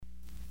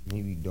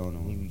Maybe don't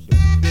know.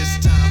 This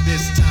time,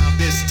 next time to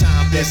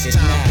build. This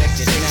time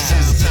to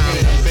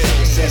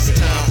build. This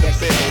time to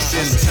build.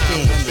 This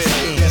time to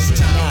build. This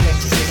time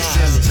to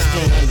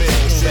build.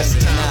 This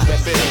time to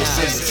build.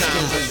 This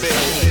time to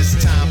build. This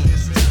time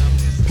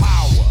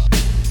power.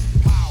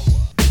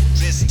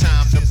 This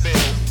time to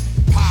build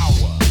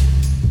power.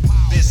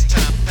 This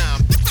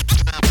time to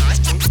build power.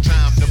 This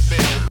time to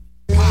build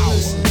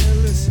power.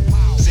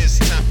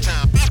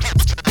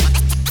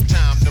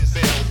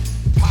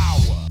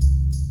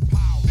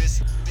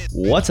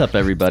 What's up,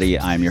 everybody?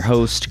 I'm your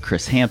host,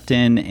 Chris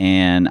Hampton,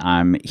 and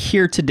I'm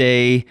here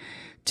today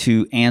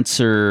to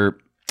answer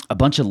a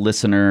bunch of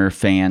listener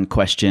fan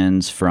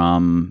questions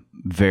from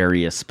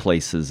various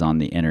places on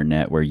the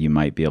internet where you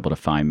might be able to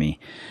find me.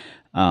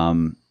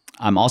 I'm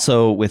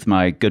also with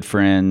my good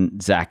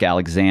friend, Zach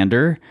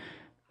Alexander,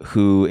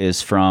 who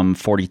is from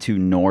 42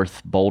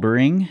 North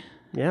Bouldering.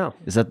 Yeah.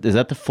 Is that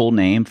the full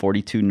name,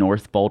 42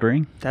 North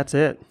Bouldering? That's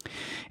it.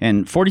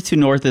 And 42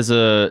 North is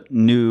a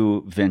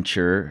new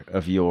venture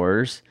of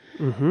yours.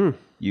 Mm-hmm.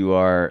 You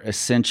are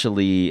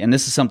essentially, and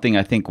this is something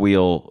I think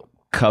we'll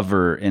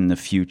cover in the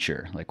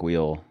future. Like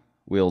we'll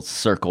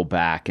circle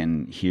back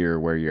and hear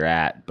where you're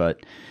at.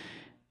 But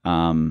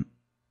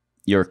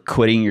you're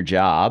quitting your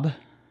job.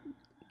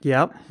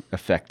 Yep.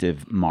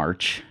 Effective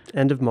March.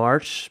 End of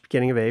March,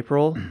 beginning of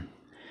April.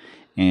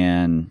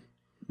 And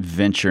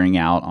venturing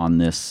out on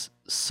this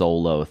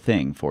solo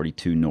thing,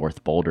 42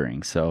 North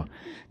Bouldering. So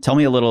tell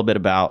me a little bit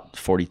about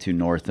 42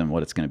 North and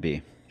what it's going to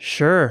be.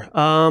 Sure.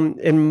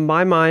 In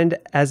my mind,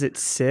 as it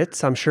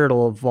sits, I'm sure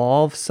it'll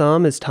evolve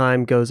some as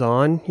time goes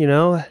on. You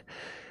know,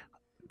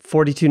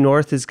 42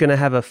 North is going to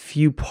have a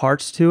few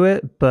parts to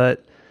it,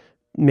 but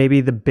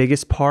maybe the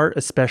biggest part,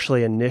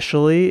 especially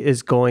initially,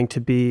 is going to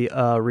be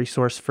a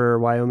resource for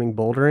Wyoming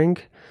bouldering.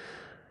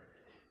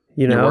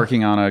 You're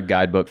working on a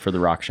guidebook for the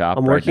Rock Shop.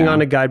 I'm working on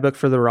a guidebook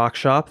for the Rock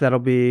Shop. That'll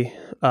be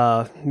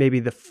maybe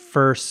the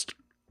first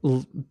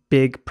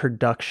big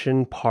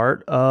production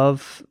part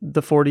of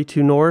the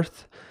 42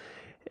 North.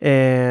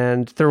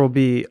 And there will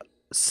be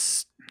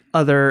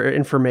other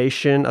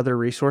information, other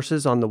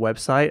resources on the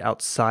website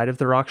outside of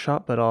the Rock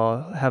Shop, but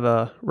I'll have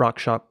a Rock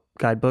Shop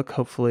guidebook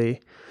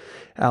hopefully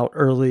out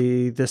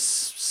early this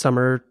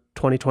summer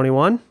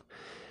 2021.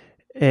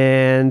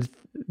 And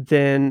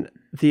then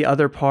the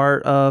other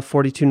part of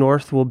 42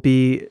 North will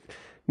be,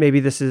 maybe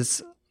this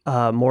is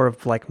more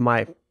of like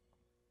my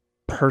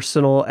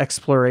personal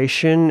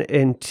exploration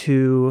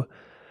into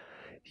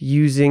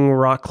using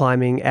rock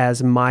climbing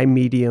as my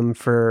medium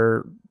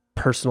for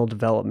personal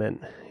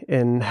development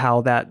and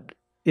how that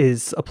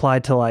is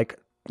applied to, like,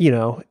 you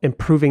know,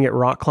 improving at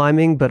rock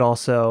climbing, but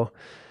also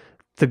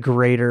the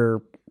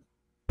greater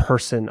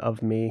person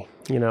of me,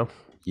 you know?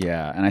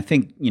 Yeah. And I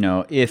think, you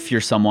know, if you're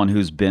someone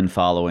who's been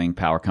following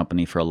Power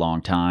Company for a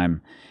long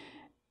time,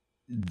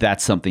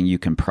 that's something you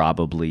can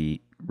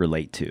probably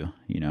relate to,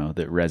 you know,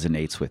 that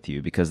resonates with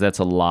you, because that's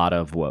a lot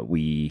of what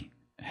we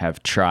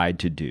have tried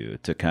to do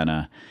to kind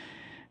of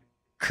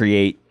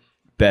create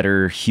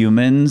better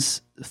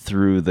humans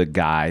through the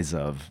guise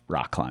of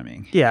rock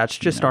climbing. Yeah. It's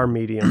just our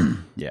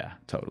medium. Yeah,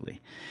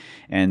 totally.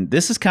 And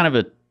this is kind of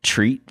a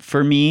treat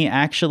for me,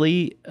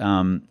 actually.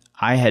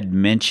 I had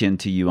mentioned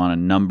to you on a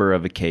number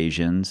of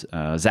occasions,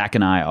 Zach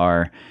and I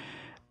are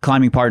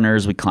climbing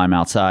partners. We climb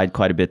outside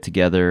quite a bit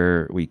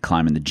together. We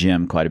climb in the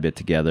gym quite a bit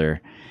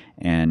together.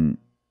 And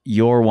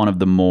you're one of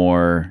the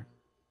more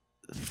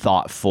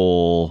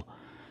thoughtful,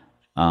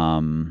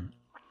 one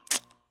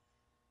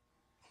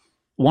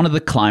of the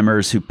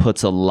climbers who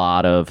puts a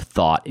lot of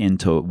thought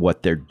into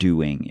what they're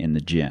doing in the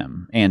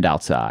gym and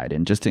outside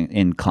and just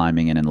in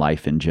climbing and in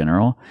life in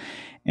general.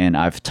 And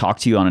I've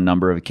talked to you on a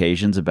number of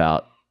occasions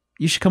about,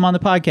 you should come on the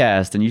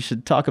podcast and you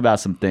should talk about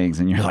some things.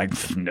 And you're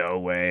like, no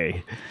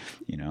way,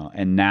 you know.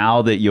 And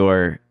now that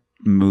you're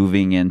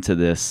moving into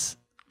this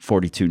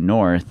 42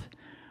 North,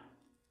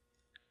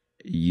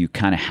 you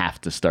kind of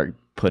have to start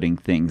putting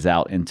things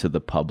out into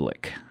the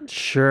public.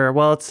 Sure.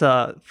 Well, it's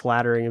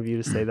flattering of you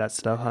to say that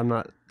stuff. I'm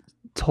not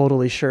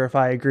totally sure if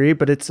I agree,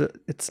 but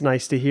it's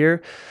nice to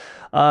hear.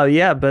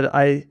 Yeah, but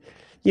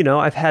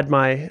I've had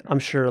I'm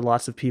sure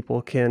lots of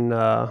people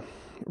can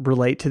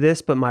relate to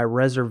this, but my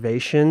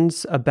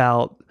reservations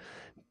about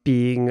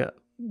being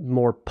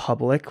more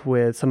public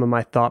with some of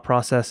my thought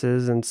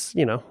processes and,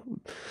 you know,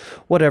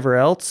 whatever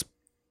else.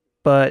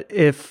 But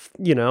if,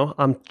 you know,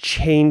 I'm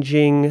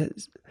changing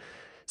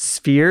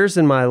spheres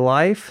in my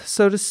life,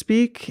 so to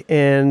speak,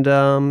 and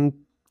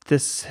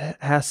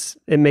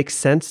it makes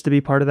sense to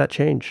be part of that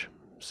change.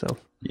 So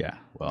yeah,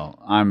 well,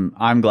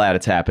 I'm glad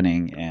it's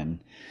happening, and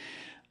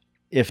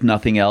if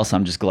nothing else,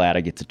 I'm just glad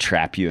I get to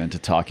trap you into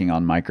talking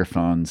on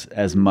microphones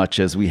as much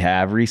as we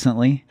have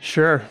recently.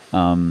 Sure.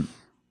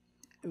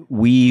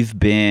 We've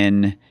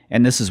been,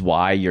 and this is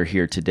why you're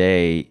here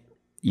today,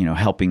 you know,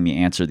 helping me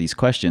answer these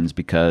questions,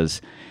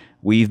 because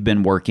we've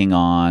been working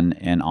on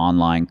an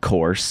online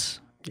course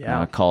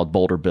called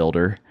Boulder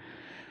Builder,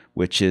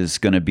 which is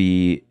going to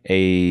be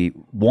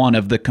one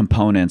of the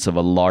components of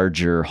a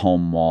larger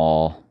home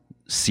wall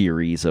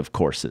series of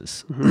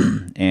courses.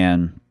 Mm-hmm.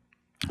 And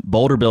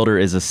Boulder Builder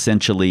is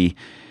essentially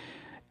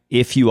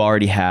if you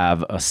already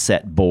have a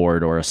set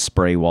board or a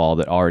spray wall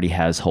that already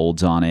has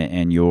holds on it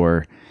and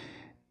you're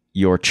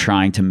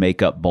trying to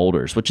make up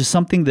boulders, which is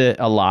something that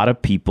a lot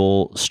of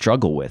people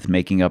struggle with,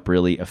 making up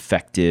really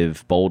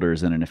effective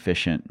boulders in an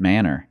efficient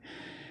manner.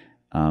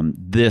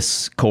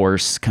 This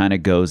course kind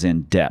of goes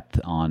in depth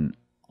on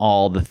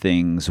all the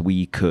things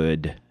we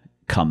could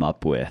come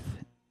up with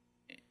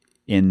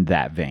in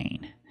that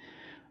vein.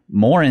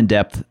 More in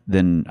depth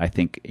than I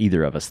think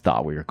either of us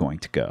thought we were going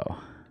to go.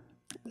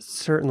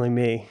 Certainly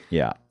me.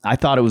 Yeah. I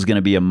thought it was going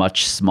to be a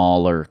much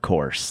smaller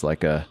course,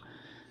 like a,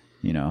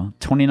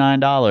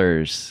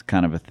 $29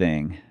 kind of a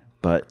thing.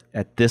 But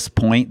at this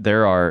point,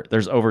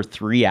 there's over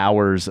 3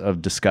 hours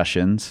of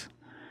discussions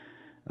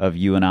of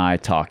you and I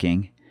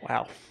talking.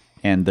 Wow.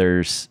 And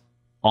there's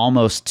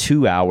almost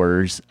 2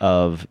 hours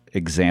of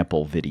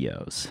example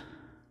videos.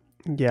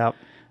 Yeah.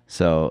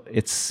 So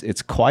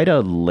it's quite a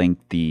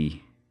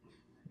lengthy.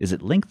 Is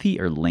it lengthy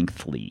or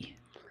lengthly?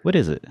 What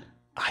is it?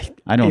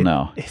 I don't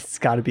know. It's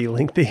got to be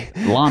lengthy.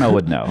 Lana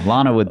would know.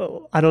 Lana would.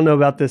 I don't know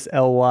about this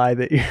ly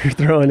that you're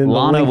throwing in.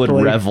 Lana the would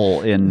lengthly.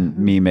 revel in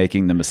me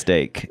making the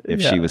mistake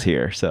if she Yeah. was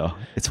here. So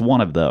it's one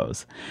of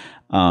those.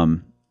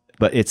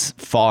 But it's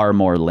far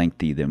more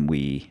lengthy than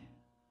we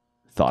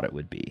thought it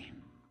would be.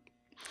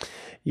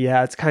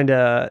 Yeah, it's kind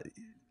of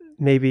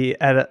maybe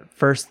at a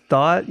first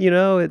thought,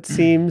 it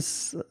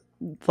seems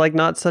like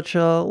not such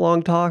a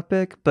long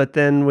topic, but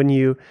then when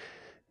you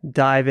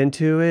dive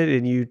into it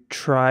and you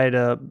try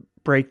to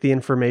break the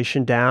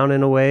information down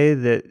in a way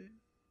that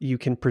you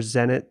can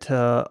present it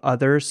to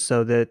others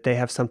so that they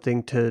have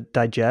something to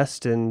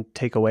digest and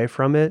take away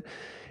from it,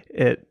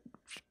 it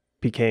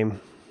became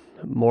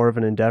more of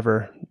an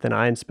endeavor than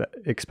I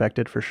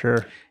expected for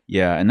sure.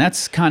 Yeah, and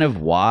that's kind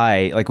of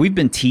why, we've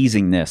been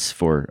teasing this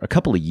for a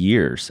couple of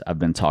years. I've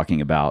been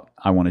talking about,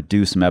 I want to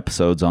do some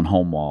episodes on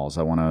home walls.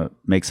 I want to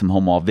make some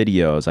home wall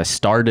videos. I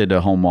started a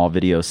home wall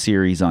video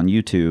series on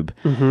YouTube,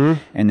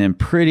 and then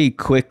pretty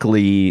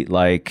quickly,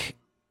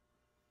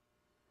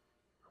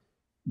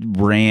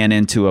 ran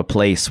into a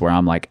place where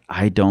I'm like,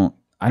 I don't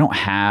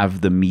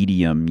have the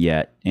medium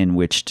yet in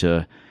which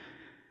to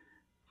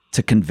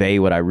convey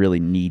what I really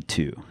need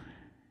to.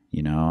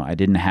 I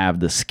didn't have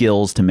the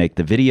skills to make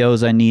the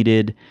videos I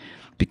needed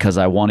because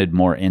I wanted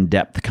more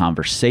in-depth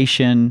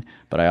conversation,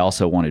 but I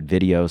also wanted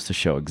videos to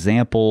show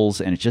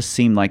examples, and it just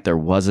seemed like there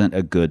wasn't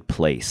a good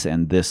place.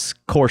 And this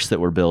course that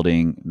we're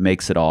building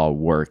makes it all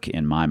work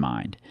in my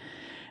mind.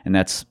 And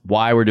that's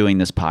why we're doing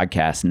this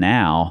podcast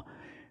now,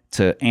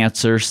 to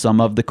answer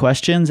some of the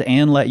questions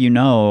and let you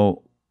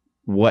know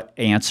what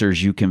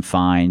answers you can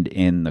find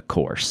in the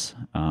course.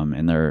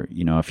 And there,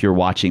 if you're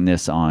watching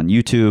this on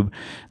YouTube,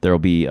 there'll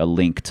be a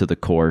link to the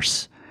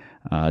course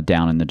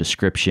down in the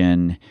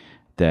description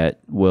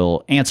that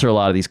will answer a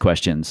lot of these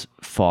questions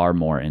far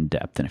more in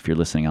depth. And if you're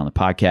listening on the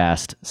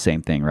podcast,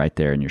 same thing right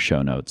there in your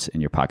show notes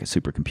in your Pocket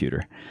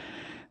Supercomputer.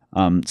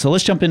 So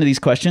let's jump into these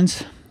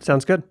questions.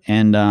 Sounds good.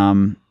 And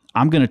I'm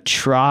going to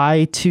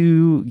try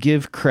to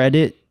give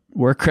credit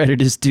where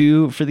credit is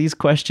due for these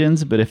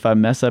questions, but if I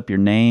mess up your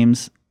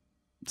names,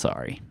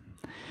 sorry.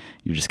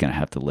 You're just going to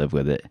have to live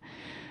with it.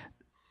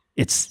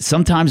 It's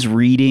sometimes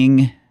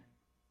reading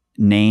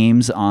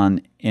names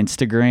on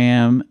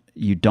Instagram,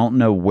 you don't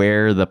know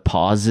where the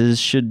pauses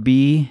should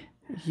be.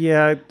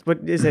 Yeah. What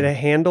is it? A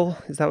handle?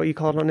 Is that what you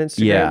call it on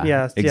Instagram? Yeah,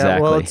 Yeah.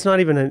 exactly. Well, it's not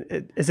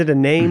even is it a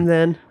name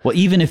then? Well,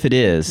 even if it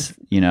is,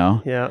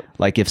 Yeah.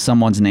 like if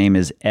someone's name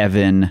is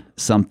Evan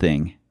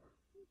something,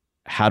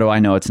 how do I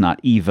know it's not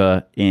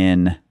Eva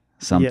in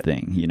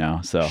something,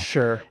 So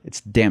Sure.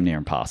 it's damn near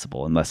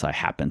impossible unless I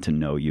happen to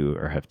know you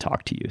or have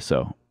talked to you.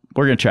 So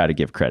we're going to try to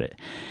give credit.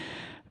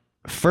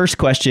 First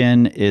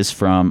question is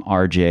from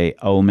RJ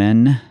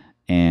Oman,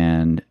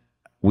 and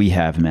we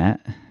have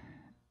met.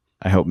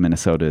 I hope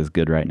Minnesota is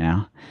good right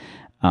now.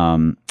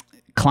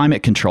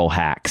 Climate control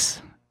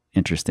hacks,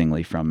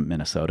 interestingly, from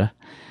Minnesota.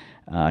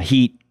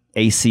 Heat,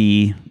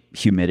 AC,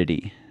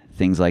 humidity,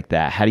 things like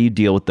that. How do you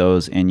deal with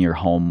those in your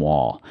home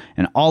wall?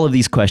 And all of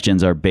these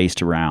questions are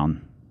based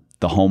around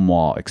the home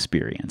wall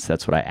experience.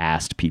 That's what I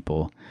asked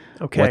people,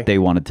 what they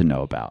wanted to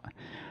know about.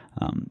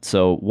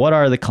 So what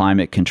are the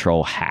climate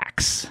control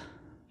hacks?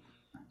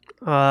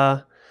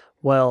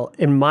 Well,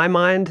 in my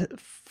mind,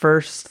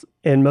 first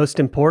and most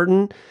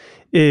important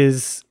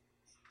is,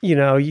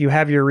 you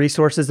have your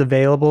resources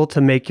available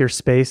to make your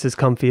space as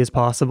comfy as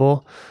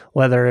possible,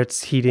 whether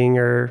it's heating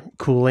or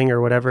cooling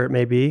or whatever it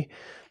may be.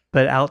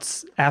 But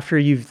after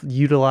you've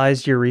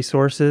utilized your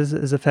resources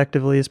as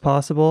effectively as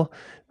possible,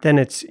 then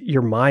it's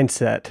your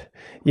mindset.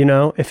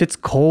 If it's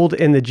cold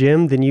in the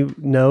gym, then you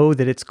know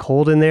that it's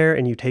cold in there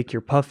and you take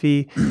your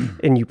puffy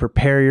and you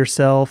prepare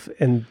yourself.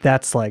 And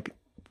that's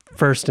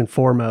first and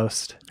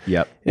foremost.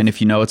 Yep. And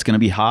if you know it's going to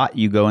be hot,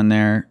 you go in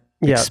there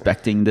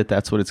expecting that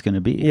that's what it's going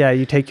to be. Yeah.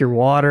 You take your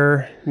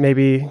water,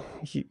 maybe,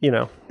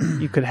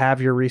 you could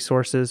have your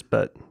resources,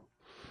 but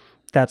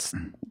that's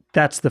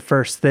the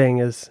first thing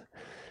is,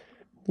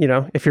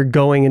 if you're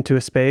going into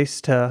a space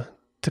to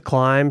to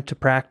climb, to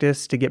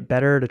practice, to get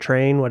better, to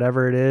train,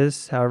 whatever it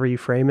is, however you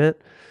frame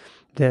it,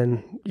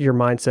 then your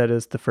mindset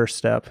is the first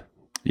step.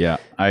 Yeah,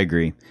 I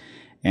agree.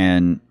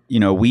 And, you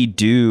know, we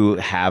do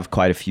have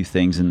quite a few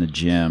things in the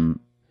gym,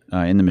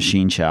 in the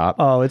machine shop.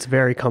 Oh, it's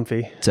very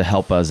comfy. To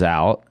help us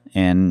out.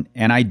 And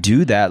I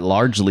do that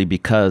largely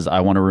because I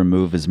want to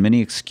remove as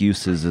many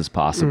excuses as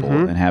possible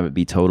and have it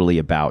be totally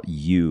about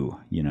you,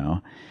 you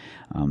know,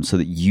 so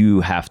that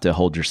you have to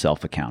hold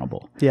yourself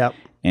accountable. Yeah.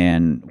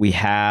 And we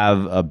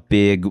have a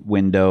big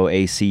window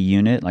AC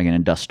unit, like an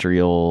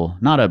industrial,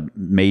 not a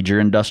major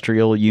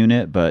industrial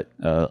unit, but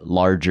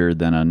larger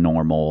than a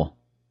normal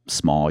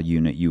small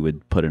unit you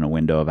would put in a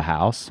window of a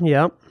house.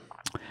 Yeah.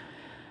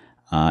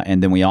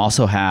 And then we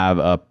also have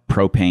a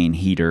propane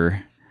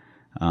heater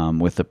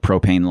with a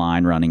propane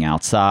line running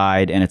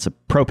outside. And it's a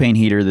propane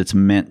heater that's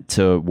meant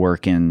to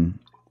work in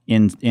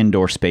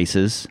indoor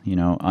spaces, you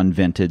know,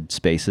 unvented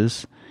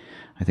spaces.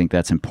 I think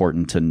that's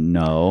important to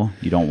know.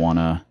 You don't want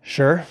a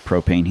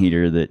propane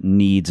heater that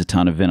needs a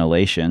ton of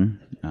ventilation.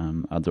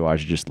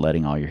 Otherwise, you're just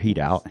letting all your heat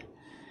out.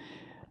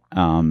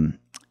 And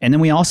then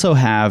we also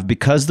have,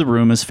 because the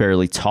room is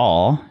fairly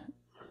tall,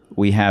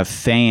 we have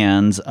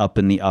fans up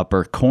in the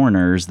upper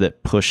corners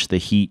that push the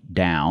heat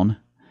down,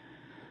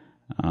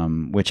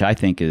 which I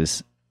think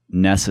is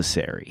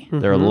necessary.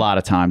 There are a lot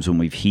of times when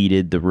we've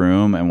heated the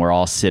room and we're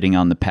all sitting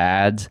on the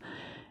pads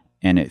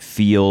and it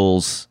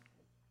feels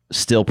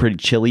still pretty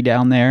chilly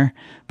down there,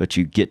 but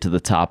you get to the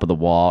top of the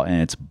wall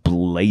and it's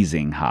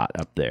blazing hot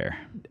up there.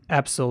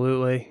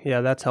 Absolutely.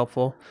 Yeah, that's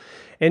helpful.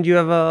 And you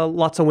have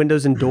lots of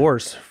windows and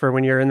doors for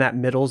when you're in that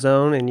middle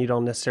zone and you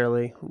don't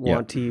necessarily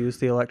want to use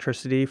the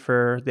electricity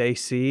for the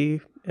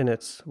AC. And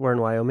we're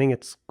in Wyoming,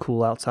 it's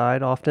cool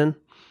outside often.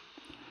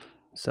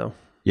 So.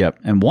 Yep.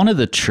 And one of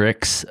the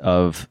tricks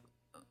of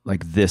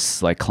like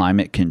this, like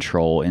climate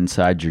control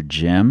inside your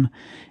gym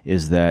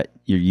is that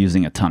you're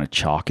using a ton of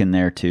chalk in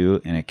there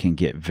too. And it can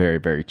get very,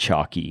 very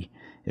chalky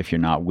if you're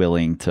not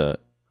willing to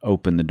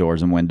open the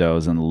doors and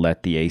windows and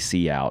let the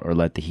AC out or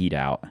let the heat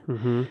out,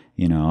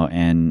 you know.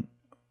 And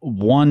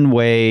one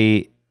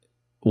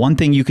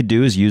thing you could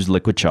do is use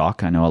liquid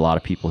chalk. I know a lot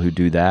of people who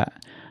do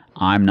that.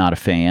 I'm not a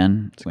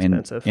fan. It's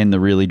expensive. In the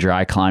really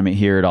dry climate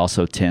here, it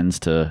also tends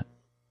to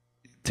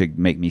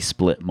make me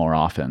split more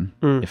often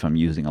if I'm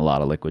using a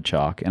lot of liquid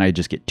chalk, and I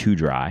just get too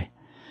dry.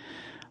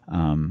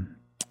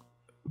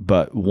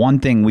 But one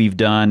thing we've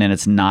done, and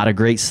it's not a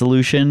great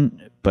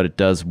solution, but it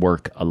does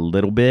work a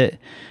little bit,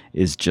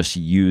 is just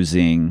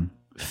using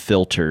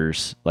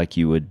filters like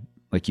you would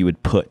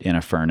put in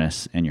a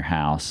furnace in your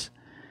house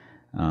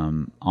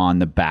on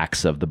the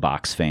backs of the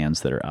box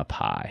fans that are up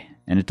high.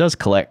 And it does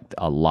collect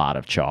a lot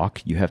of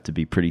chalk. You have to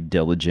be pretty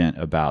diligent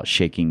about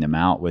shaking them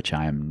out, which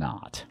I am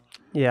not.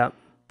 Yeah,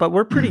 but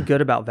we're pretty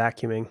good about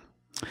vacuuming.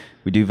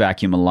 We do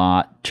vacuum a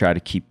lot, try to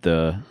keep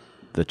the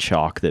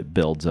chalk that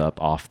builds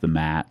up off the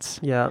mats.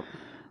 Yeah.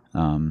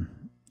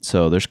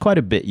 So there's quite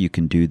a bit you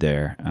can do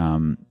there.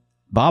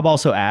 Bob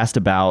also asked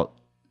about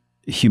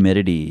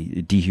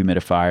humidity,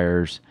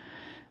 dehumidifiers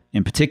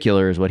in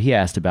particular is what he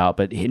asked about.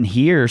 But in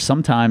here,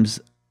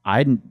 sometimes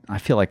I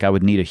feel like I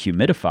would need a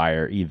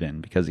humidifier even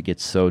because it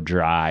gets so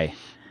dry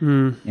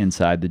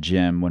inside the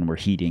gym when we're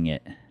heating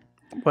it.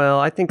 Well,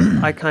 I think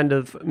I kind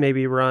of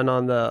maybe run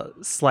on the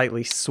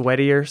slightly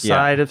sweatier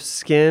side of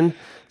skin.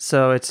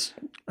 So it's,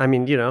 I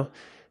mean, you know,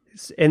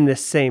 it's in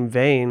this same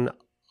vein,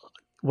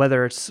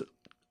 whether it's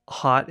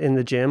hot in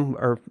the gym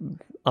or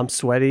I'm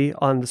sweaty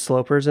on the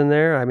slopers in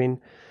there. I mean,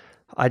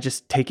 I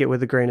just take it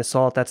with a grain of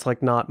salt. That's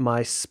like not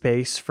my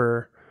space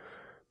for,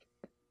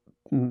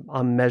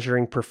 I'm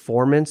measuring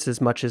performance as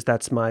much as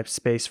that's my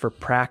space for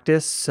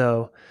practice.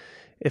 So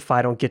if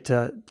I don't get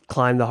to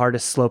climb the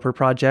hardest sloper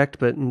project,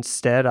 but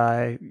instead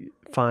I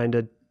find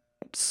a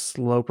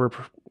sloper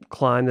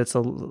climb that's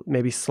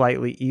maybe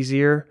slightly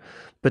easier,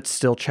 but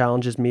still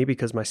challenges me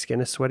because my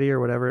skin is sweaty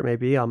or whatever it may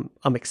be, I'm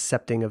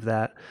accepting of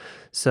that.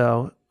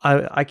 So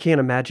I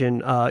can't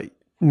imagine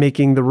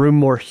making the room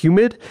more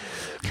humid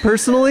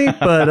personally,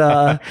 but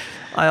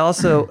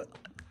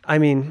I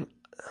mean,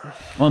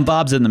 well, and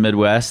Bob's in the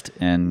Midwest,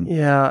 and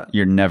yeah,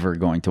 you're never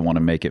going to want to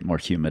make it more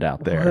humid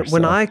out there.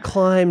 When I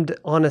climbed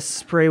on a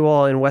spray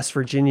wall in West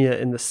Virginia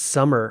in the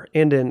summer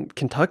and in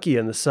Kentucky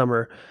in the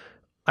summer,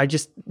 I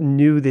just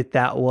knew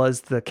that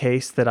was the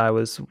case that I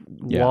was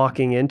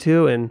walking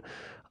into, and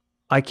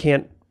I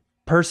can't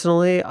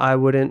personally, I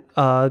wouldn't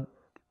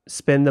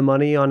spend the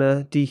money on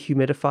a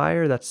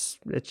dehumidifier.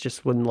 It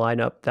just wouldn't line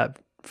up that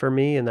for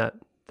me and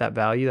that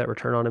value, that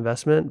return on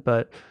investment.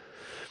 But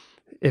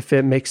if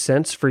it makes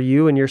sense for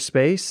you and your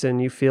space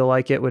and you feel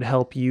like it would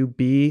help you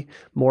be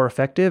more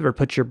effective or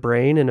put your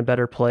brain in a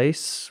better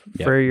place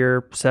for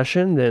your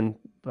session, then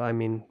I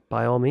mean,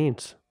 by all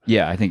means.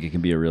 Yeah, I think it can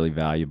be a really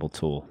valuable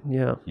tool.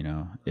 Yeah. You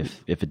know,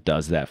 if it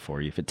does that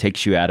for you, if it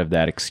takes you out of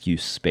that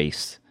excuse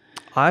space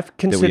I've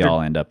considered that we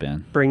all end up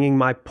in. Bringing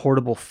my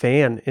portable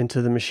fan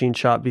into the machine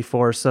shop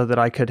before so that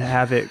I could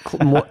have it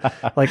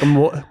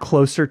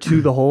closer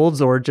to the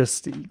holds or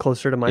just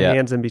closer to my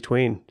hands in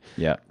between.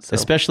 Yeah, so.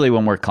 Especially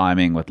when we're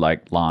climbing with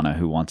like Lana,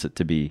 who wants it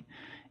to be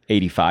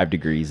 85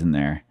 degrees in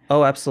there.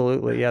 Oh,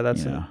 absolutely. Yeah,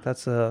 that's You know.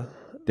 that's a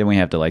Then we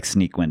have to like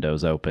sneak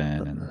windows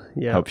open and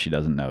Yeah. hope she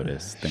doesn't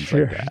notice, things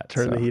sure. like that.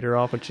 Turn So, the heater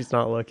off when she's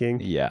not looking.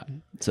 yeah.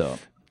 So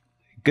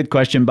good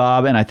question,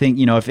 Bob. And I think,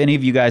 you know, if any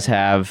of you guys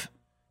have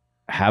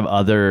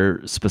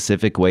other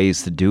specific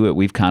ways to do it,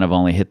 we've kind of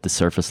only hit the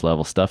surface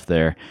level stuff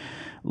there.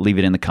 Leave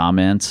it in the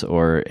comments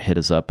or hit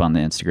us up on the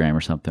Instagram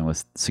or something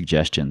with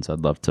suggestions.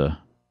 I'd love to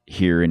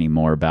hear any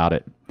more about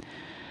it.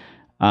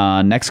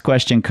 Next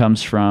question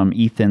comes from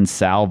Ethan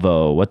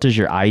Salvo. What does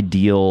your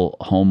ideal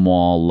home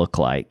wall look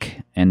like?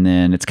 And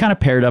then it's kind of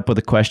paired up with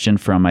a question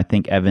from, I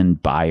think, Evan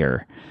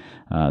Byer.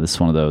 This is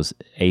one of those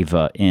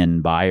Ava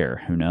N.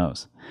 Byer. Who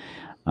knows?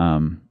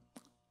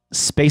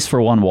 Space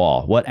for one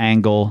wall. What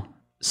angle,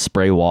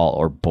 spray wall,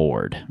 or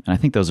board? And I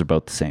think those are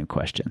both the same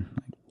question.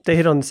 They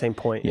hit on the same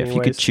point. Yeah, if you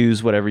anyways. could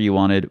choose whatever you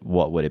wanted,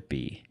 what would it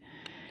be?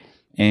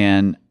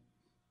 And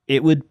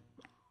it would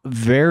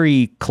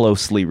very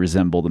closely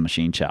resemble the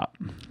machine shop.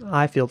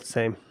 I feel the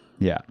same.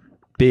 Yeah.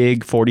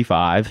 Big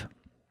 45.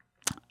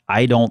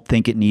 I don't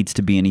think it needs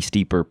to be any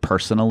steeper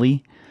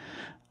personally.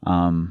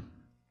 And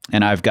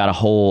I've got a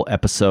whole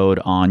episode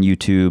on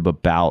YouTube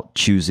about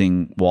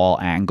choosing wall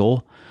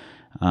angle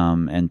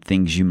and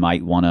things you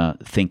might want to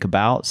think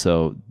about.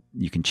 So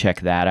you can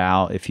check that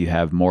out if you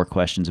have more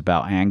questions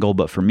about angle.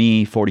 But for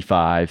me,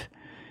 45,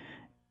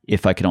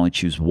 if I could only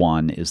choose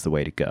one, is the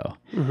way to go.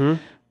 Mm-hmm.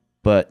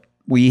 But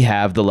we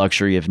have the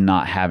luxury of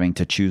not having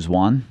to choose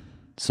one.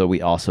 So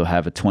we also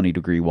have a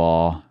 20-degree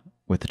wall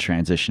with a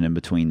transition in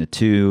between the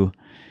two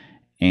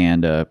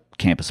and a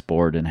campus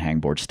board and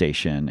hangboard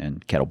station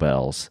and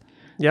kettlebells.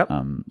 Yep.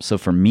 So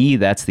for me,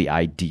 that's the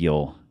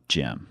ideal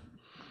gym.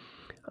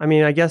 I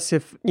mean, I guess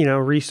if,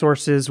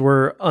 resources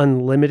were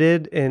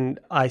unlimited and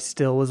I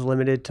still was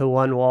limited to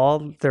one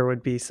wall, there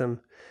would be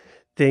some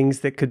things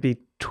that could be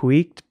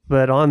tweaked.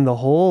 But on the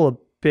whole, a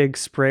big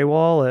spray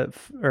wall at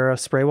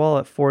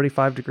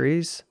 45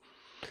 degrees.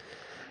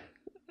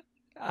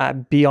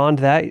 Beyond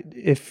that,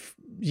 if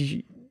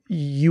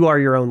you are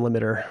your own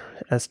limiter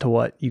as to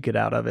what you get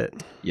out of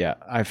it. Yeah.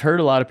 I've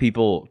heard a lot of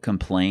people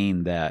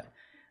complain that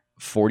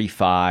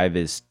 45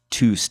 is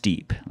too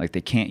steep. Like they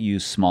can't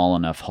use small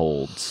enough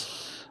holds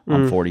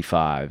on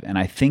 45. And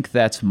I think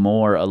that's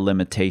more a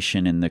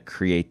limitation in the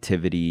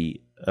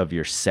creativity of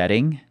your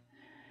setting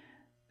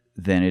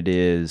than it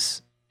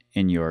is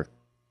in your,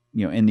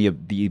 in the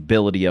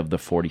ability of the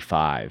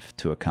 45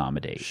 to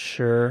accommodate.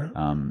 Sure.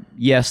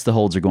 Yes, the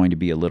holds are going to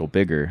be a little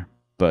bigger,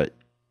 but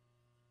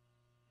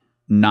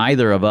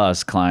neither of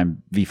us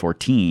climb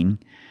V14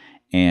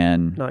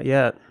 and Not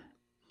yet.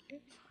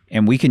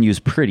 and we can use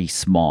pretty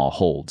small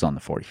holds on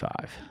the 45.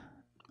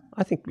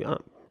 I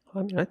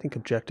think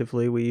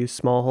objectively we use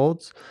small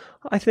holds.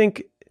 I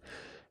think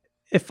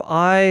if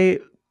I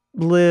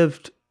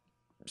lived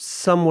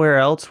somewhere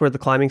else where the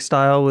climbing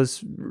style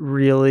was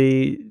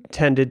really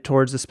tended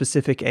towards a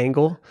specific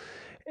angle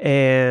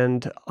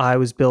and I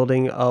was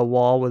building a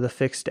wall with a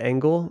fixed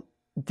angle,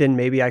 then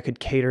maybe I could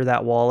cater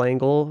that wall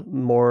angle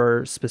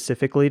more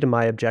specifically to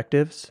my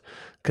objectives.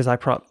 Because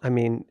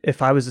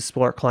if I was a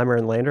sport climber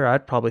and lander,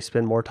 I'd probably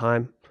spend more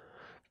time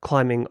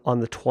climbing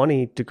on the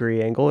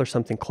 20-degree angle or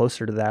something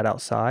closer to that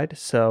outside.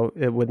 So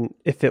it wouldn't,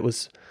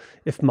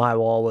 if my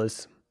wall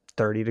was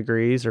 30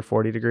 degrees or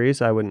 40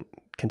 degrees, I wouldn't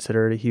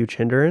consider it a huge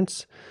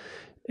hindrance.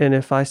 And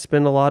if I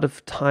spend a lot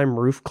of time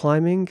roof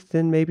climbing,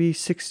 then maybe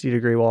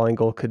 60-degree wall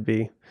angle could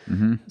be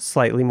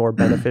slightly more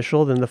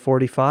beneficial than the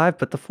 45,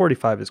 but the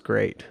 45 is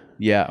great.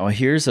 Yeah, well,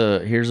 here's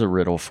a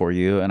riddle for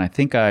you, and I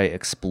think I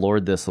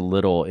explored this a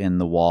little in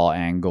the wall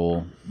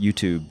angle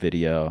YouTube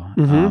video.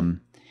 Mm-hmm.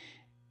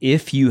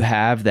 If you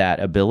have that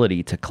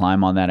ability to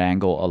climb on that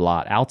angle a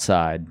lot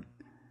outside,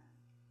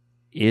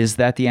 is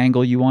that the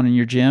angle you want in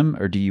your gym,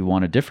 or do you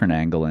want a different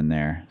angle in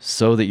there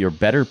so that you're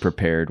better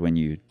prepared when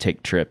you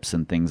take trips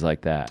and things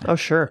like that? Oh,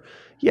 sure.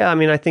 Yeah,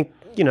 I think,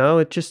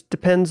 it just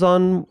depends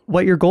on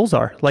what your goals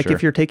are. Like Sure.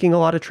 if you're taking a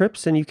lot of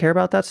trips and you care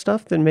about that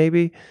stuff, then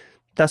maybe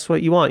that's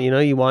what you want.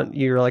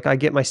 You're like, I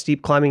get my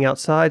steep climbing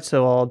outside,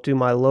 so I'll do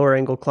my lower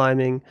angle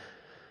climbing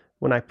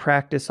when I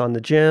practice on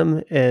the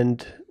gym.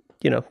 And,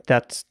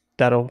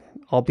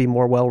 I'll be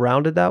more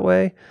well-rounded that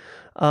way.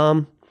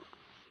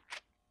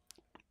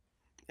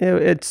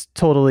 It's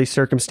totally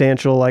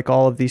circumstantial, like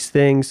all of these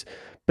things.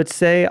 But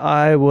say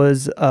I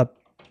was a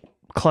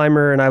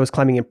climber and I was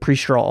climbing in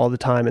pre-straw all the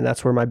time, and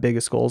that's where my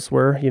biggest goals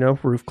were,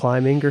 roof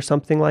climbing or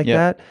something like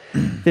that.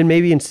 Then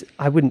maybe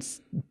I wouldn't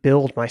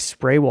build my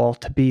spray wall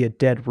to be a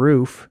dead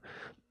roof,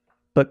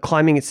 but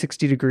climbing at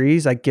 60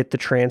 degrees, I get the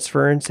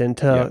transference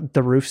into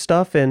the roof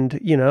stuff, and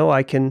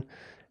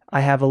I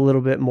have a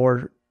little bit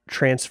more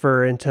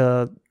transfer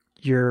into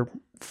your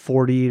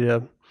 40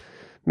 to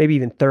maybe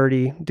even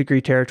 30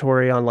 degree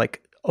territory on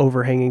like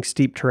overhanging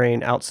steep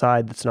terrain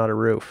outside that's not a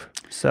roof.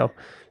 So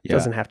it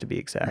doesn't have to be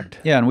exact.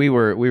 Yeah, and we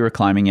were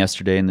climbing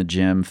yesterday in the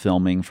gym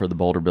filming for the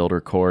Boulder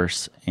Builder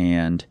course,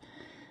 and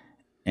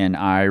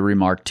I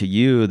remarked to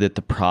you that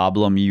the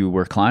problem you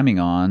were climbing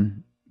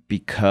on,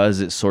 because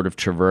it sort of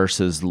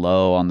traverses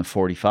low on the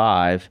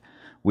 45,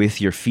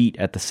 with your feet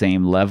at the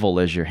same level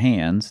as your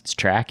hands, it's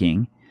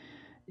tracking,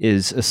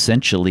 is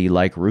essentially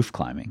like roof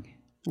climbing.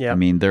 Yeah. I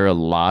mean, there are a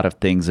lot of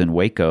things in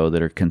Waco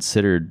that are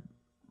considered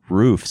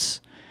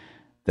roofs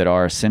that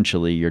are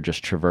essentially you're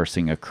just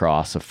traversing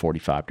across a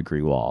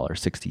 45-degree wall or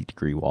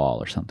 60-degree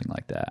wall or something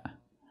like that.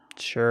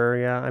 Sure,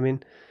 yeah. I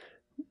mean,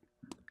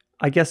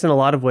 I guess in a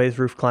lot of ways,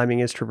 roof climbing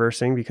is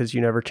traversing because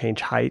you never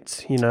change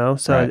heights, you know?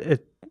 So Right.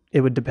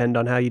 it would depend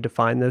on how you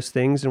define those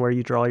things and where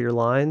you draw your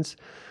lines.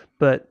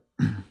 But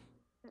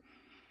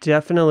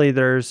definitely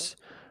there's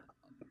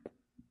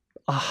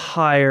a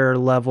higher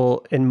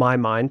level, in my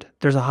mind,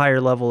 there's a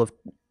higher level of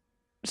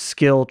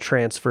skill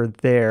transfer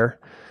there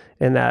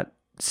in that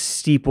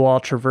steep wall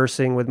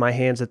traversing with my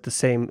hands at the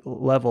same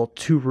level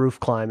to roof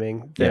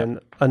climbing than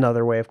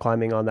another way of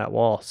climbing on that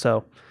wall.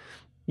 So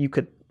you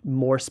could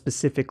more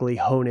specifically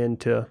hone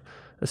into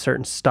a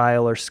certain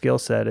style or skill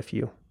set if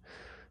you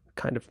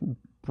kind of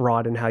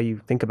broaden how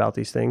you think about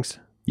these things.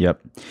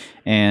 Yep.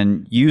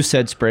 And you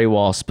said spray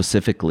wall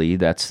specifically.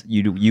 That's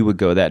you would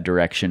go that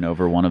direction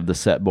over one of the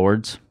set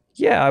boards.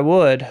 Yeah, I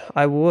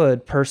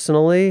would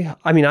personally.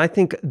 I mean, I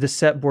think the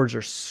set boards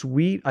are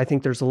sweet. I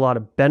think there's a lot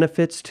of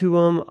benefits to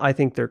them.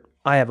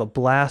 I have a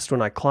blast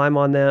when I climb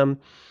on them.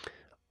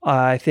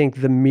 I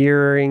think the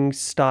mirroring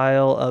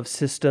style of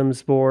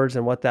systems boards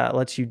and what that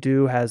lets you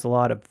do has a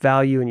lot of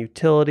value and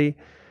utility.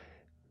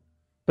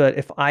 But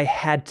if I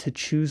had to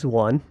choose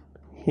one,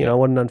 you know,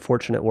 what an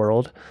unfortunate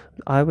world,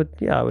 I would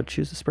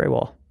choose the spray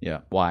wall.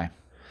 Yeah. Why?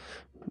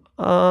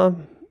 I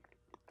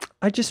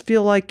just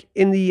feel like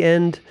in the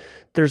end,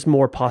 there's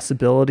more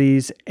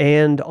possibilities.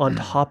 And on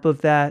top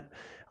of that,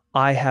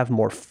 I have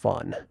more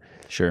fun.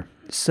 Sure.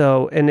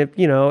 So, and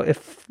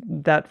if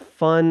that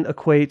fun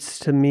equates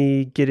to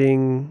me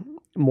getting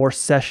more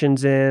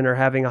sessions in or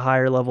having a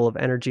higher level of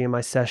energy in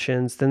my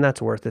sessions, then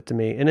that's worth it to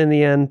me. And in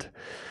the end,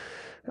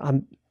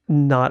 I'm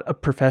not a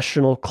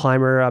professional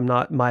climber.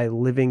 My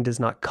living does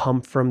not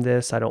come from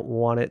this. I don't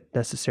want it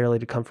necessarily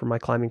to come from my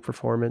climbing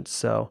performance.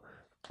 So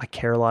I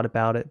care a lot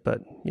about it,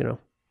 but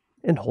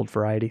and hold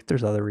variety.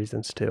 There's other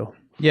reasons too.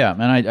 Yeah.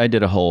 And I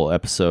did a whole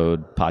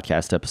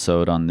podcast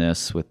episode on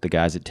this with the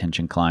guys at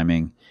Tension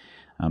Climbing.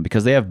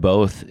 Because they have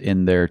both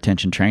in their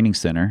tension training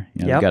center.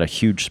 They've got a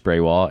huge spray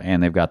wall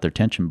and they've got their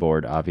tension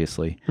board,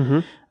 obviously.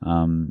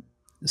 Mm-hmm.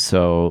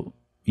 So,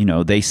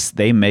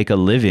 they make a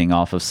living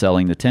off of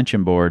selling the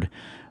tension board,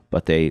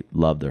 but they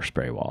love their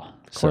spray wall.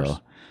 Of course.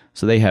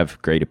 So they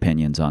have great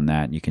opinions on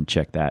that. And you can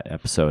check that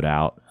episode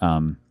out.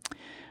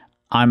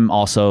 I'm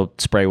also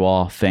spray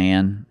wall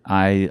fan.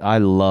 I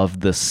love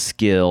the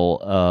skill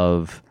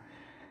of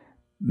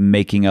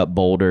making up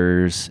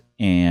boulders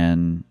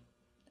and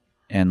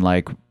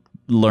like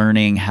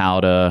learning how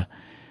to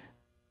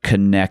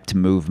connect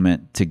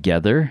movement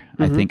together.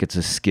 Mm-hmm. I think it's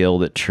a skill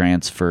that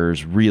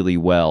transfers really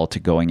well to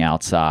going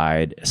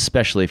outside,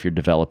 especially if you're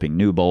developing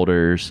new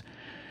boulders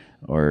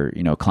or,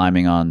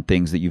 climbing on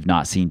things that you've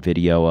not seen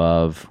video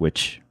of,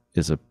 which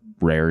is a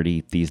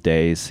rarity these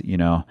days,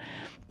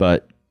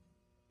 but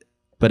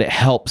it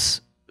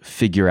helps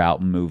figure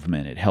out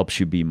movement. It helps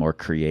you be more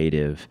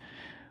creative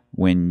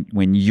when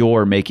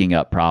you're making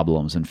up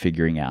problems and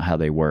figuring out how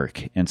they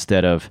work,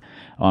 instead of,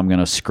 I'm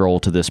going to scroll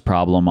to this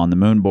problem on the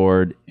moon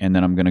board and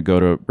then I'm going to go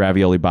to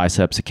Ravioli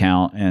Biceps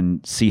account and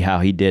see how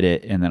he did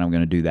it, and then I'm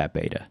going to do that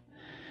beta.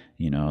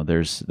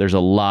 There's a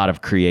lot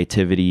of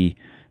creativity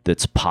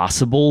that's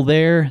possible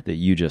there that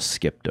you just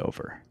skipped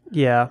over.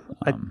 Yeah,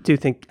 I do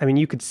think,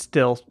 you could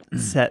still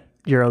set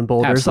your own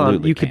boulders on.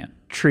 Absolutely You can.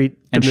 could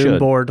treat the And moon should.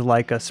 board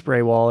like a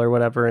spray wall or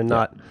whatever and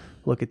not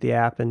look at the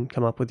app and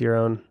come up with your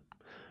own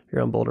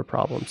boulder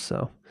problems.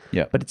 So,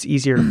 Yeah. but it's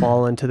easier to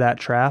fall into that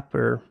trap,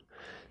 or,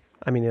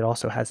 it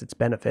also has its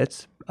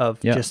benefits of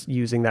just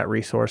using that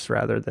resource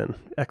rather than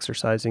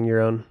exercising your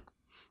own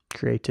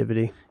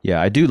creativity.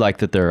 Yeah, I do like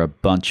that there are a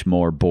bunch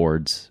more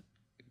boards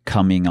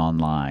coming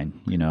online.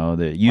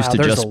 That used to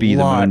there's just a be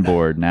lot. the moon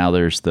board. Now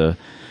there's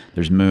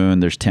moon,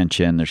 there's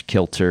tension, there's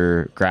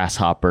kilter,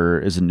 grasshopper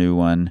is a new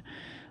one.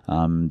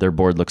 Their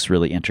board looks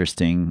really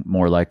interesting,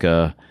 more like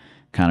a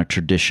kind of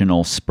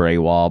traditional spray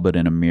wall, but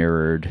in a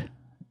mirrored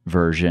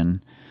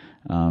version,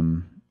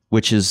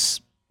 which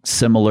is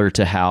similar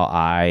to how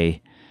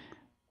I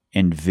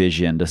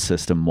envisioned a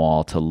system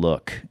wall to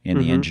look in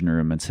the engine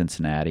room in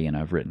Cincinnati, and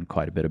I've written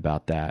quite a bit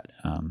about that.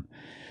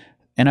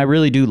 And I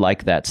really do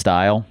like that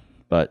style,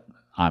 but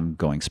I'm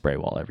going spray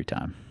wall every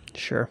time.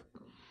 Sure.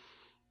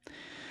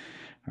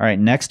 All right,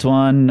 next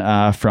one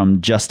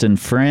from Justin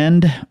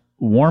Friend.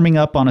 Warming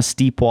up on a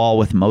steep wall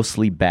with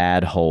mostly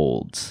bad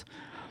holds.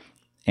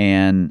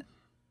 And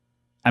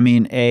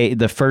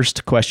the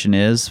first question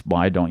is,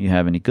 why don't you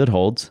have any good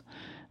holds?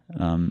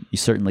 You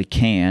certainly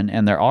can,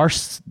 and there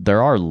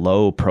are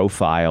low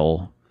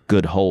profile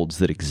good holds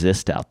that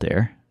exist out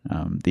there.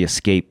 The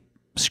Escape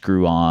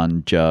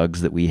screw-on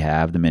jugs that we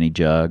have, the mini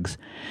jugs,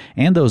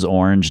 and those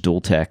orange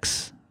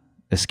Dualtex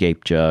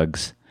Escape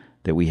jugs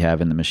that we have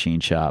in the machine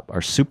shop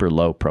are super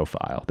low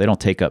profile. They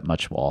don't take up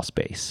much wall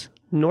space.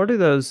 Nor do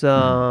those,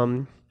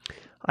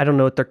 I don't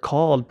know what they're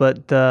called,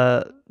 but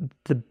the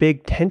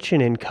big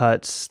tension in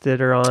cuts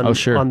that are on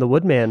on the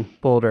Woodman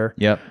boulder.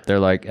 Yep, they're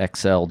like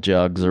XL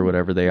jugs or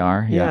whatever they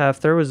are. Yeah, if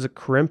there was a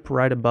crimp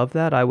right above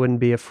that, I wouldn't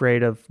be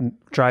afraid of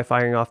dry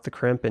firing off the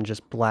crimp and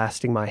just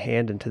blasting my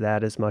hand into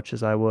that as much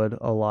as I would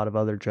a lot of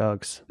other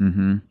jugs.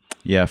 Mm-hmm.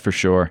 Yeah, for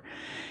sure.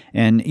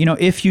 And,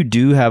 if you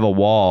do have a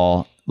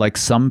wall, like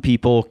some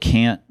people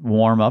can't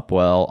warm up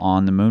well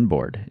on the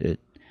moonboard.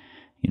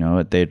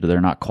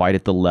 They're not quite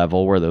at the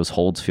level where those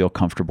holds feel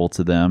comfortable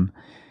to them.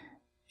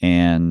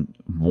 And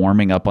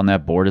warming up on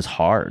that board is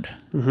hard.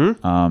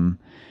 Mm-hmm.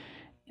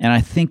 And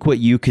I think what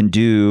you can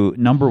do,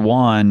 number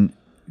one,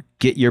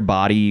 get your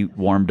body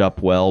warmed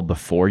up well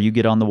before you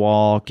get on the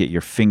wall. Get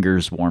your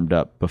fingers warmed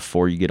up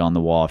before you get on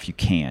the wall if you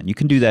can. You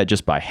can do that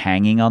just by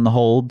hanging on the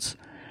holds.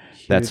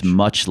 Huge. That's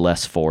much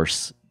less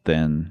force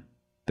than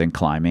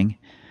climbing.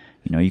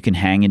 You can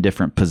hang in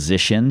different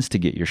positions to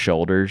get your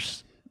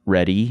shoulders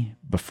ready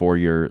before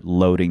you're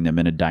loading them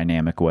in a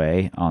dynamic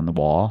way on the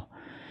wall.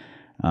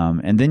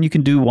 And then you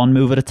can do one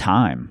move at a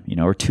time,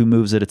 or two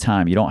moves at a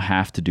time. You don't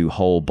have to do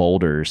whole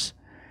boulders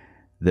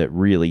that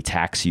really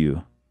tax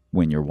you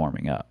when you're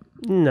warming up.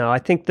 No, I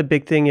think the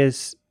big thing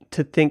is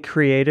to think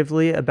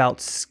creatively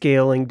about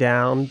scaling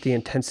down the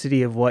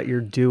intensity of what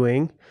you're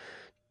doing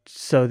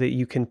so that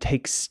you can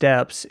take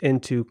steps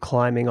into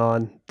climbing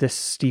on this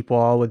steep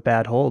wall with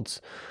bad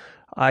holds.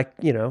 A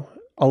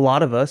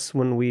lot of us,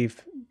 when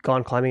we've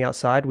gone climbing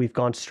outside, we've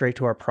gone straight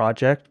to our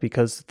project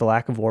because of the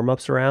lack of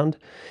warm-ups around.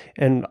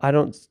 And I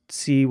don't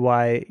see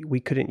why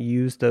we couldn't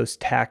use those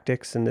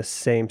tactics in this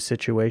same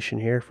situation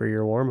here for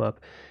your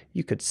warm-up.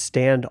 You could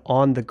stand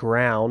on the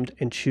ground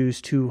and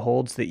choose two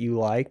holds that you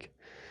like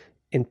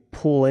and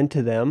pull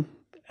into them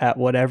at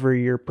whatever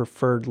your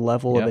preferred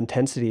level of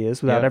intensity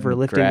is without ever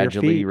lifting your feet.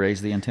 Gradually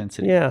raise the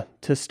intensity. Yeah,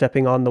 to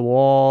stepping on the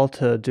wall,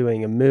 to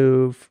doing a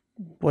move,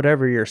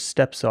 whatever your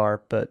steps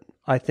are. But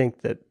I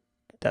think that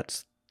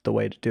that's the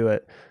way to do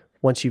it.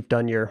 Once you've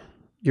done your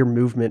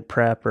movement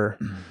prep or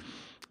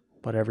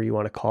whatever you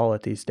want to call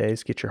it these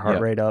days, get your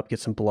heart rate up, get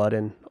some blood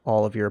in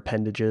all of your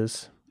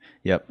appendages.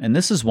 Yep. And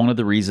this is one of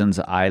the reasons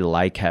I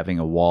like having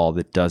a wall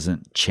that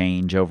doesn't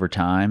change over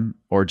time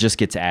or just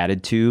gets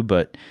added to,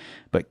 but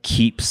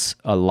keeps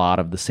a lot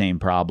of the same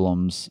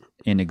problems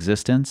in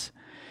existence.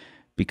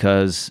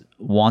 Because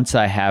once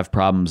I have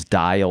problems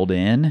dialed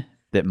in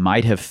that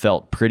might have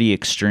felt pretty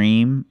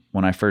extreme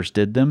when I first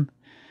did them,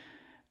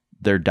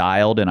 they're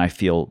dialed and I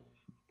feel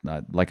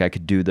like I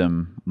could do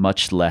them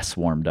much less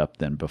warmed up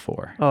than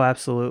before. Oh,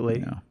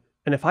 absolutely.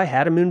 And if I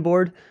had a moon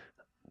board,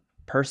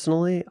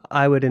 personally,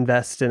 I would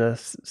invest in a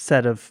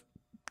set of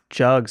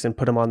jugs and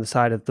put them on the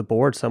side of the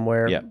board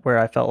somewhere where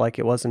I felt like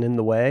it wasn't in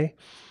the way,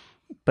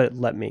 but it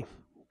let me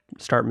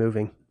start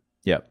moving.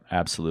 Yep,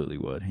 absolutely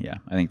would. Yeah,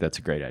 I think that's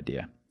a great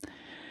idea.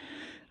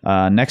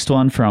 Next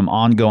one from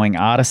Ongoing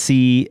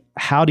Odyssey.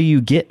 How do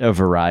you get a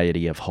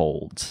variety of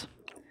holds?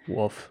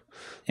 Woof.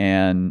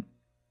 And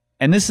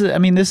this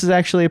is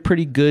actually a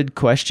pretty good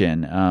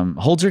question.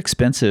 Holds are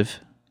expensive,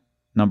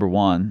 number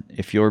one.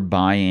 If you're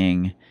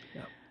buying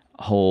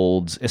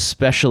holds,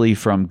 especially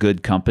from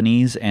good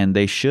companies, and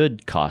they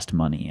should cost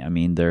money. I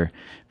mean,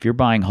 if you're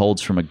buying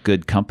holds from a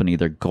good company,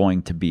 they're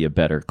going to be a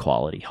better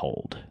quality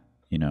hold,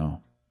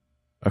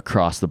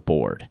 across the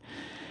board.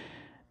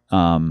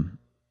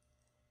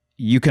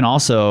 You can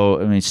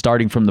also,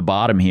 starting from the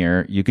bottom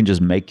here, you can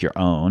just make your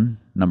own,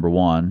 number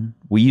one.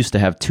 We used to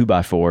have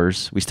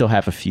 2x4s. We still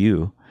have a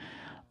few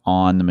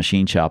on the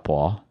machine shop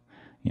wall.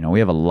 We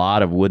have a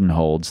lot of wooden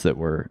holds that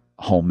were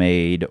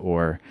homemade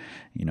or,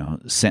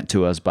 sent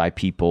to us by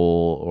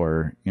people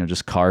or,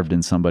 just carved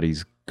in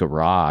somebody's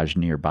garage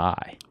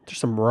nearby. There's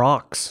some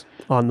rocks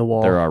on the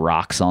wall. There are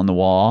rocks on the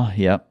wall.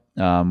 Yep.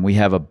 We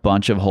have a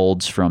bunch of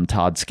holds from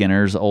Todd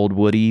Skinner's old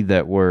Woody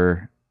that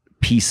were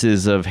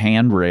pieces of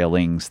hand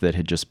railings that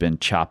had just been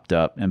chopped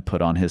up and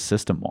put on his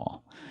system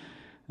wall.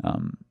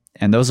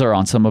 And those are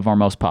on some of our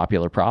most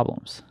popular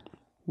problems.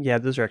 Yeah,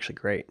 those are actually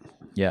great.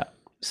 Yeah.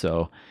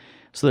 So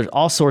there's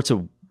all sorts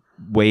of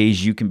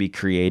ways you can be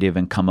creative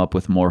and come up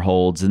with more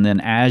holds. And then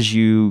as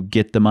you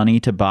get the money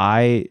to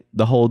buy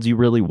the holds you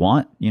really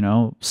want,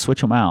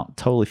 switch them out.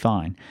 Totally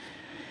fine.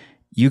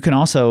 You can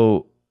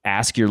also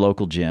ask your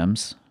local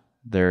gyms.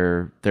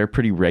 They're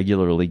pretty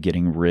regularly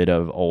getting rid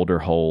of older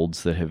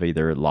holds that have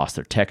either lost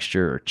their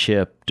texture or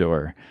chipped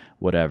or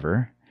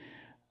whatever.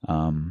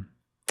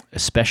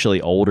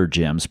 Especially older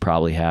gyms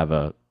probably have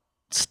a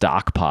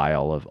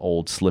stockpile of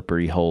old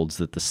slippery holds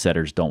that the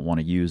setters don't want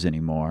to use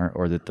anymore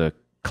or that the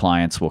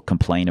clients will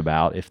complain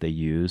about if they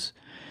use.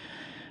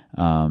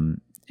 And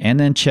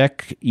then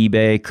check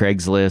eBay,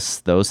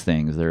 Craigslist, those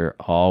things. There are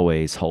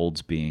always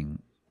holds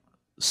being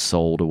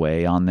sold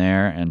away on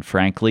there. And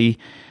frankly,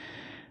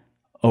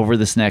 over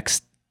this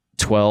next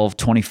 12,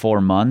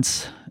 24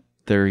 months,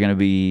 there are going to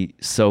be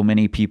so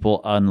many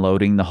people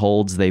unloading the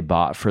holds they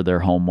bought for their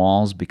home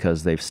walls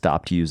because they've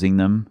stopped using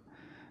them,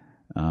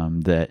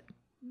 that,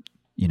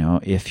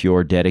 if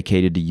you're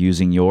dedicated to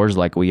using yours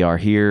like we are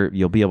here,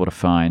 you'll be able to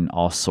find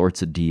all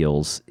sorts of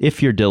deals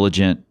if you're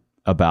diligent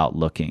about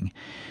looking.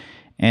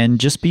 and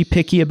just be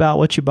picky about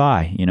what you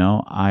buy. You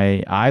know,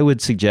 I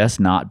would suggest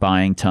not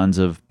buying tons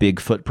of big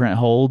footprint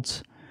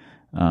holds.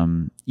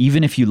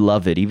 Even if you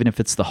love it, even if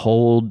it's the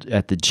hold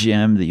at the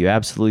gym that you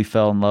absolutely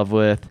fell in love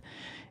with,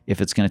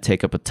 if it's going to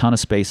take up a ton of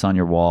space on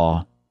your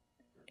wall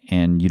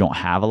and you don't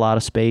have a lot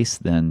of space,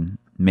 then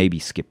maybe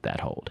skip that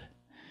hold.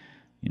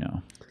 You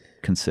know,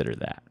 consider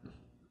that.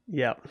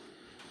 Yep.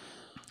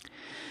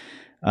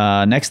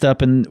 Next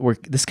up, and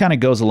this kind of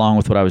goes along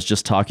with what I was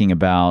just talking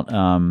about.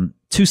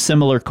 Two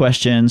similar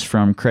questions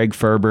from Craig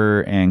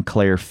Ferber and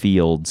Claire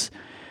Fields.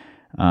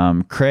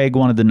 Craig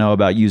wanted to know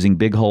about using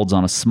big holds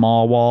on a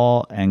small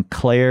wall, and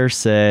Claire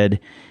said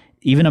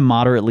even a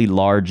moderately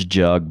large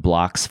jug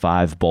blocks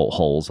 5 bolt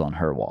holes on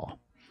her wall.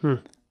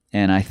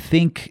 And I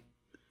think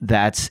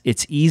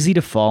it's easy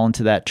to fall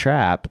into that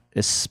trap,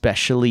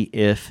 especially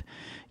if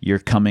you're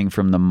coming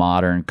from the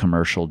modern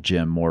commercial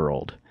gym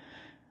world,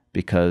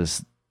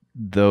 because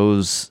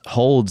those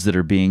holds that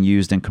are being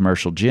used in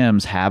commercial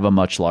gyms have a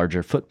much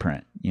larger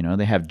footprint. You know,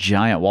 they have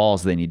giant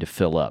walls they need to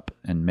fill up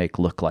and make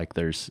look like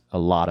there's a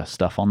lot of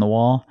stuff on the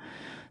wall.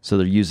 So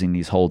they're using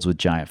these holds with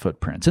giant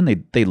footprints, and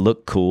they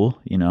look cool.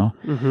 You know,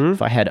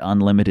 if I had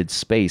unlimited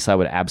space, I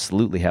would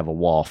absolutely have a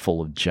wall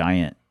full of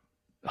giant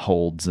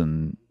holds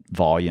and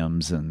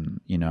volumes,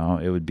 and, you know,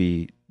 it would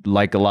be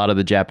like a lot of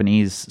the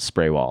Japanese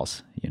spray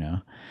walls. You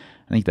know,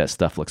 I think that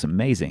stuff looks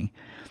amazing.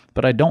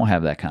 But I don't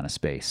have that kind of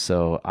space.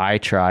 So I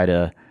try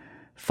to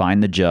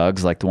find the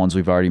jugs like the ones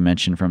we've already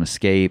mentioned from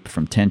Escape,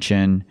 from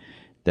Tension,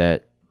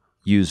 that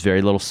use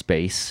very little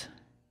space,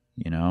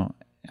 you know,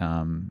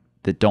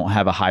 that don't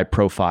have a high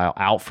profile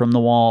out from the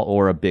wall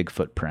or a big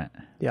footprint.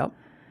 Yep.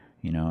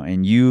 You know,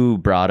 and you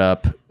brought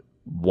up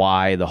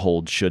why the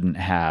hold shouldn't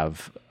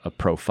have a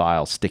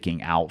profile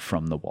sticking out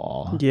from the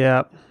wall.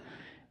 Yep.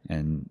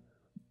 And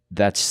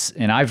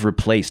I've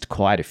replaced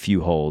quite a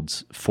few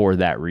holds for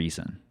that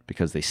reason,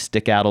 because they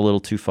stick out a little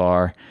too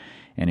far.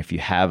 And if you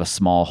have a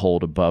small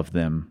hold above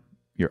them,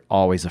 you're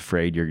always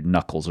afraid your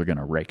knuckles are going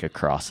to rake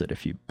across it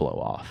if you blow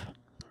off.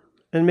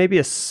 And maybe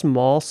a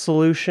small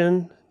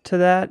solution to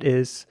that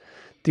is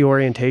the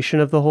orientation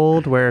of the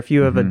hold, where if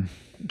you have a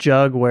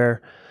jug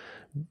where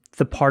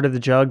the part of the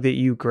jug that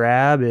you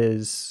grab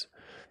is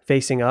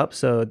facing up,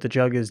 so the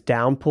jug is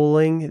down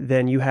pulling,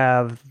 then you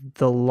have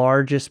the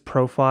largest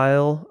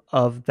profile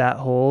of that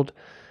hold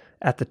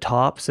at the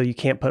top, so you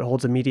can't put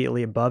holds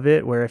immediately above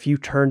it, where if you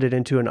turned it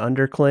into an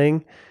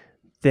undercling,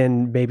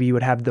 then maybe you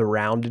would have the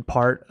rounded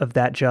part of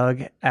that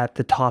jug at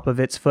the top of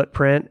its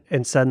footprint,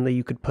 and suddenly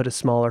you could put a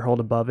smaller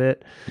hold above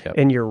it,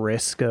 and your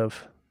risk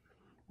of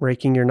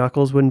raking your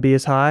knuckles wouldn't be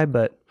as high,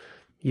 but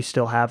you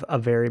still have a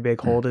very big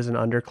hold as an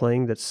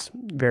undercling that's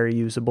very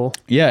usable.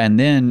 Yeah, and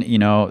then, you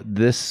know,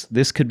 this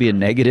could be a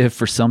negative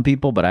for some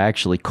people, but I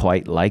actually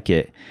quite like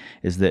it,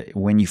 is that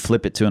when you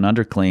flip it to an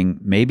undercling,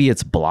 maybe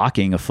it's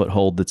blocking a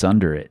foothold that's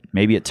under it.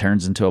 Maybe it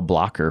turns into a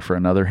blocker for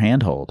another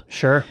handhold.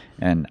 Sure.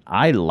 And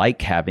I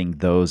like having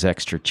those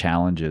extra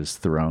challenges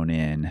thrown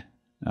in.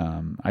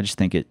 I just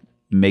think it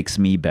makes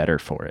me better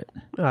for it.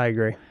 I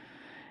agree.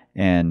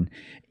 And,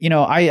 you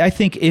know, I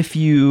think if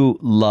you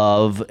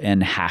love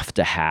and have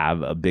to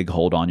have a big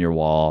hold on your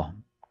wall,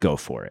 go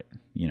for it.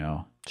 You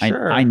know,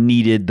 sure. I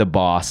needed the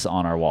Boss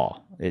on our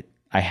wall.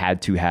 I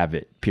had to have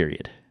it,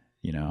 period,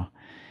 you know.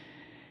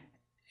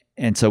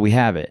 And so we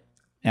have it.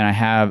 And I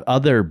have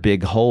other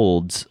big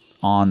holds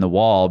on the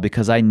wall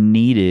because I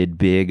needed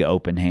big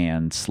open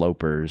hand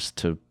slopers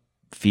to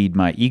feed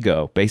my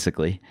ego,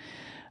 basically.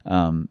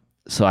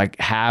 So I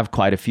have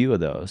quite a few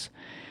of those.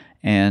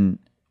 And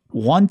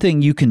one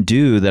thing you can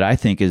do that I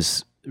think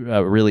is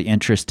a really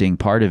interesting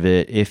part of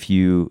it, if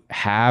you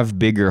have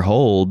bigger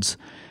holds,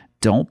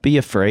 don't be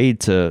afraid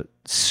to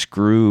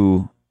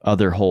screw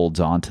other holds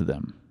onto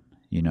them.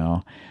 You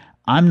know,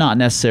 I'm not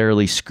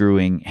necessarily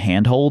screwing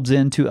handholds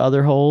into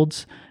other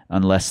holds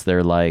unless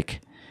they're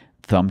like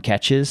thumb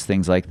catches,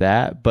 things like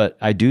that. But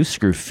I do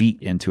screw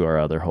feet into our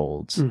other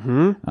holds,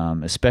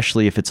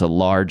 especially if it's a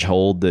large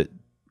hold that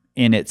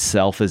in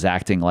itself is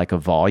acting like a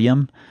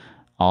volume.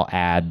 I'll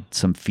add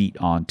some feet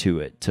onto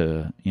it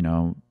to, you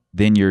know,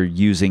 then you're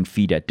using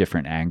feet at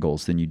different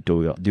angles than you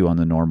do on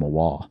the normal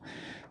wall.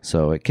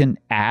 So it can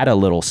add a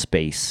little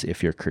space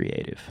if you're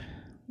creative.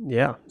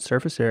 Yeah,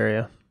 surface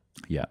area.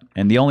 Yeah.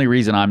 And the only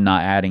reason I'm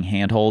not adding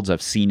handholds,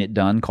 I've seen it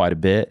done quite a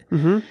bit.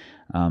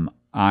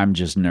 I'm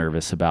just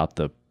nervous about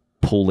the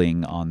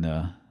pulling on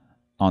the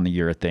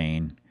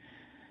urethane,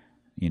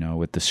 you know,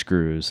 with the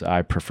screws.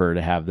 I prefer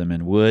to have them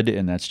in wood,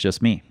 and that's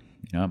just me.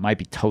 You know, it might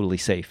be totally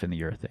safe in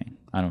the urethane.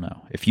 I don't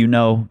know. If you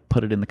know,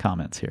 put it in the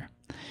comments here.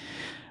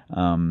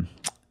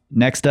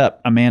 Next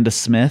up, Amanda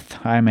Smith.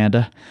 Hi,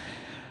 Amanda.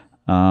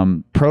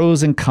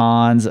 Pros and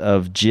cons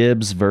of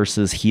jibs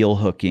versus heel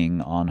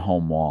hooking on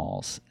home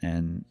walls.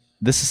 And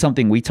this is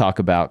something we talk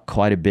about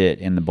quite a bit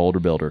in the Boulder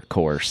Builder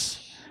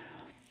course.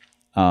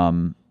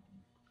 I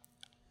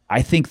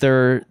think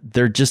they're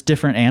just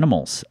different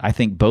animals. I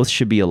think both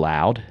should be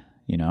allowed.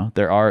 You know,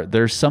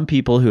 there's some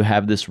people who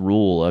have this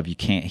rule of you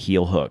can't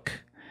heel hook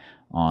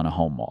on a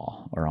home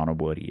wall or on a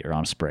woody or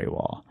on a spray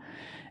wall.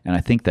 And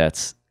I think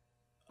that's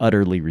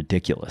utterly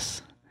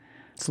ridiculous.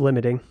 It's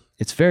limiting.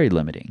 It's very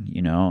limiting,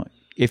 you know.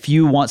 If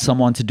you want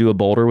someone to do a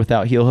boulder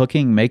without heel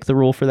hooking, make the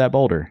rule for that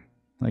boulder.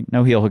 Like,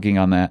 no heel hooking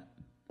on that.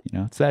 You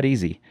know, it's that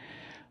easy.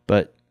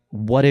 But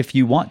what if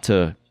you want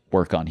to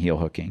work on heel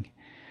hooking?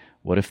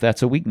 What if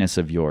that's a weakness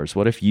of yours?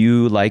 What if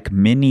you, like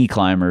many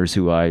climbers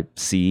who I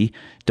see,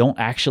 don't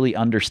actually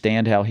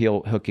understand how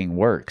heel hooking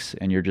works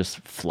and you're just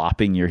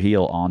flopping your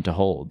heel onto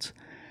holds?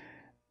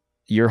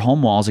 Your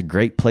home wall is a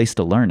great place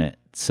to learn it.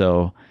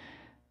 So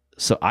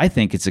I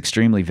think it's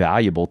extremely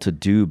valuable to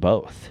do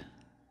both.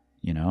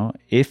 You know,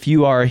 if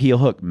you are a heel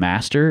hook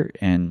master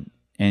and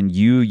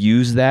you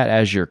use that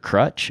as your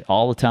crutch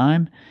all the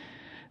time,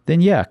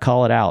 then yeah,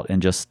 call it out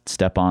and just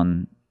step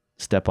on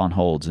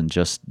holds and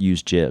just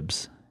use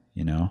jibs,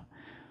 you know.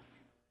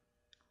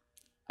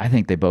 I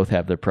think they both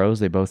have their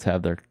pros, they both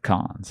have their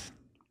cons.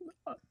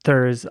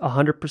 There is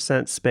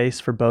 100%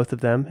 space for both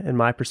of them, in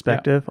my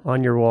perspective,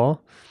 on your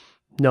wall.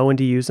 Know when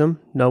to use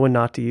them, know when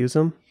not to use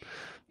them.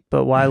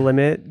 But why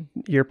limit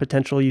your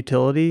potential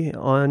utility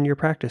on your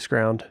practice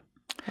ground?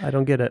 I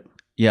don't get it.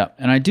 Yeah,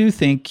 and I do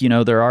think, you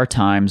know, there are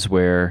times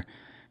where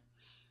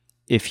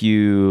if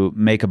you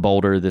make a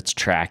boulder that's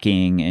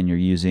tracking and you're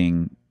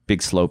using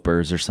big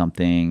slopers or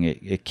something,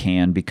 it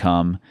can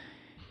become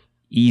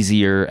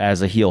easier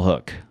as a heel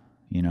hook,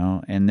 you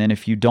know. And then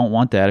if you don't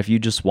want that, if you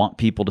just want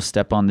people to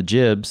step on the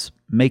jibs,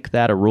 make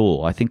that a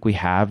rule. I think we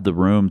have the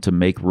room to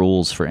make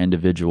rules for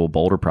individual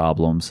boulder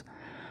problems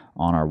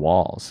on our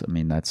walls. I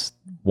mean, that's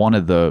one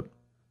of the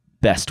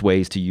best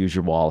ways to use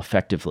your wall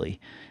effectively,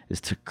 is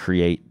to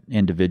create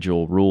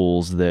individual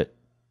rules that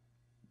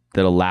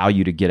allow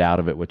you to get out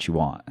of it what you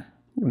want.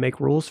 Make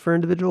rules for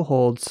individual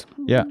holds.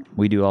 Yeah,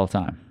 we do all the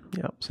time.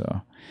 Yep.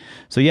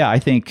 So yeah, I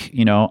think,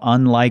 you know,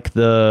 unlike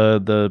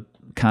the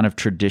kind of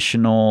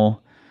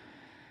traditional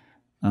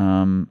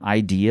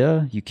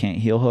idea, you can't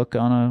heel hook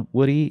on a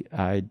woody,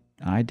 I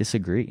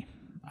disagree.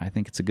 I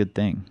think it's a good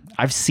thing.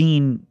 I've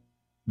seen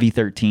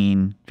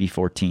V13,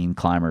 V14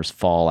 climbers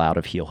fall out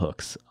of heel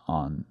hooks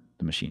on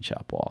the machine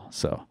shop wall.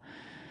 So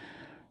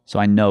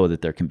I know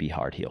that there can be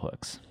hard heel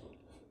hooks.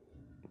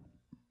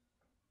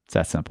 It's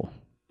that simple.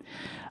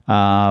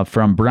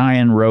 From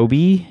Brian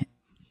Roby,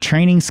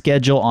 training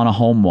schedule on a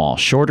home wall,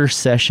 shorter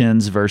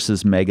sessions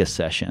versus mega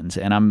sessions.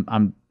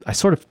 And I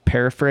sort of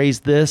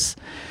paraphrased this.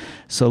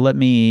 So let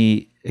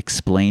me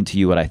explain to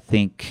you what I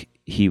think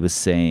he was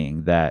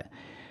saying, that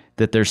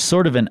there's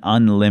sort of an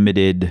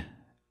unlimited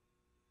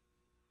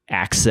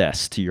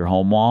access to your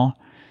home wall.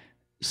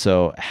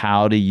 So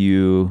how do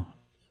you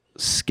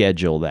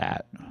schedule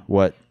that?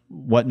 What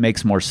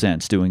makes more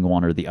sense, doing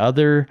one or the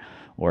other?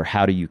 Or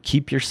how do you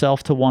keep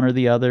yourself to one or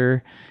the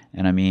other?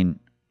 And I mean,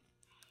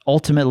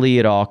 ultimately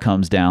it all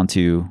comes down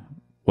to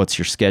what's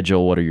your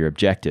schedule? What are your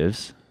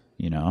objectives?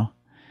 You know,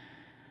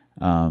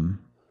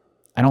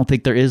 I don't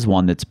think there is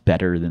one that's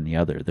better than the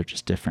other. They're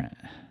just different.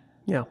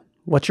 Yeah.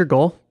 What's your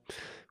goal?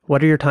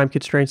 What are your time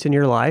constraints in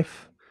your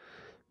life?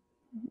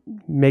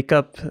 Make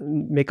a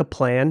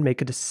plan,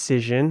 make a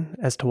decision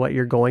as to what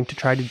you're going to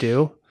try to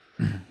do.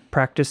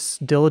 Practice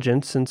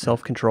diligence and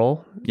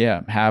self-control.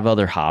 Yeah. Have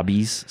other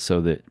hobbies so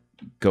that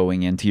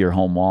going into your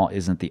home wall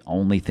isn't the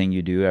only thing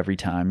you do every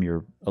time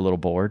you're a little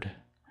bored.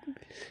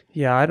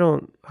 Yeah, I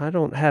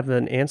don't have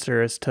an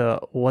answer as to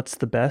what's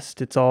the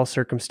best. It's all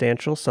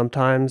circumstantial.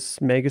 Sometimes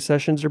mega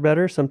sessions are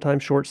better,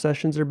 sometimes short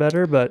sessions are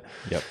better, but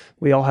Yep.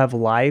 We all have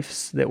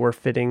lives that we're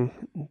fitting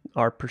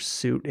our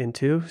pursuit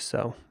into.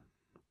 So,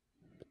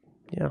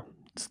 yeah.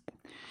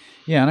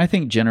 Yeah, and I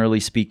think generally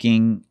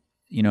speaking,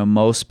 you know,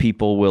 most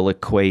people will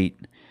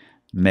equate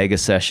mega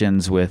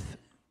sessions with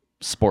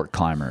sport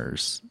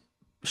climbers,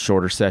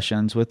 shorter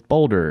sessions with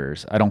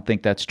boulders. I don't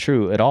think that's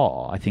true at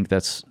all. I think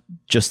that's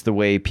just the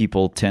way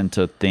people tend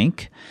to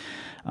think.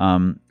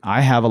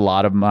 I have a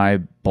lot of my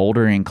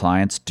bouldering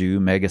clients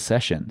do mega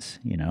sessions.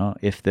 You know,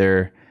 if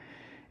they're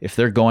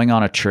going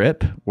on a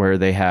trip where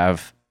they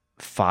have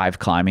 5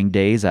 climbing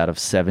days out of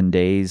 7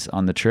 days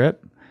on the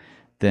trip,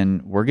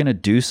 then we're going to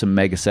do some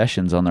mega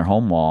sessions on their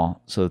home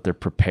wall so that they're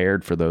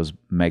prepared for those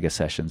mega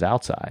sessions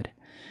outside.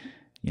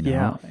 You know,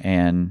 Yeah.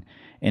 and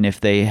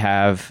if they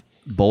have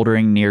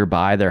bouldering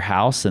nearby their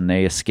house and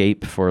they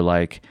escape for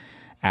like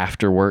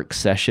after work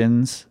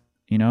sessions,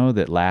 you know,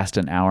 that last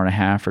an hour and a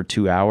half or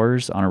 2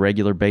 hours on a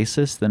regular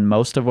basis, then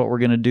most of what we're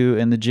going to do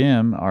in the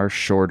gym are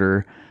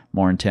shorter,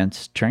 more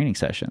intense training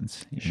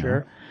sessions.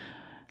 Sure.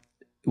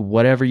 Know?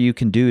 Whatever you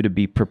can do to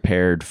be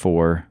prepared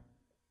for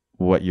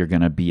what you're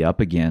going to be up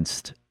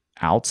against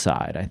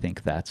outside, I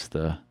think that's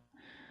the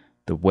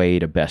way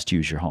to best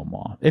use your home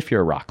wall. If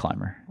you're a rock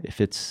climber, if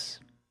it's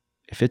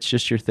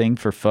just your thing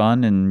for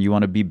fun and you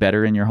want to be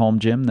better in your home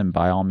gym, then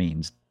by all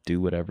means,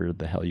 do whatever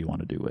the hell you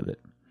want to do with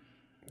it.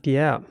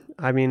 Yeah.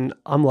 I mean,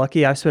 I'm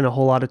lucky. I spent a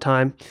whole lot of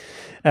time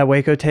at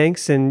Waco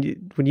Tanks,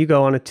 and when you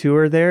go on a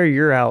tour there,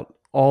 you're out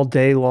all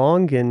day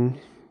long, and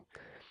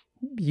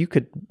you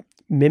could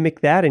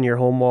mimic that in your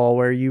home wall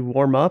where you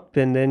warm up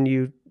and then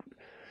you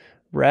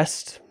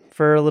rest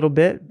for a little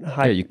bit.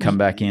 Yeah, you come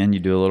back in, you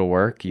do a little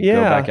work, you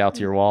go back out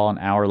to your wall an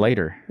hour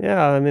later.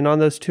 Yeah, I mean, on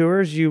those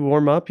tours, you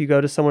warm up, you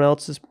go to someone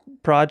else's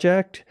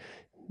project,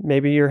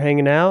 maybe you're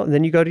hanging out, and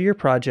then you go to your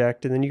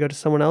project, and then you go to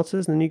someone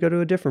else's, and then you go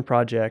to a different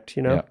project,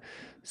 you know? Yep.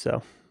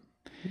 So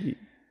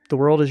the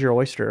world is your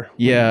oyster.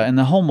 Yeah, and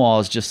the home wall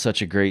is just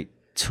such a great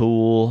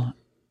tool.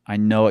 I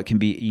know it can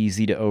be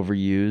easy to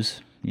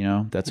overuse. You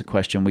know, that's a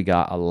question we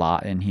got a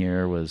lot in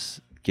here,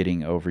 was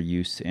getting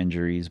overuse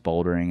injuries,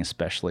 bouldering,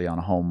 especially on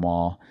a home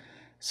wall.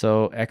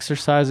 So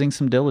exercising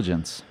some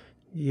diligence.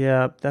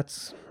 Yeah,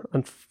 that's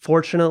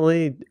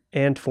unfortunately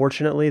and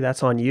fortunately,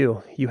 that's on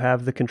you. You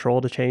have the control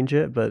to change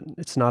it, but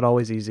it's not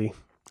always easy.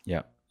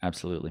 Yeah,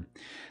 absolutely.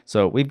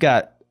 So we've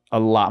got a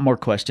lot more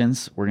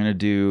questions. We're going to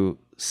do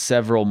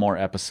several more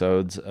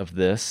episodes of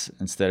this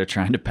instead of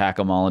trying to pack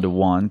them all into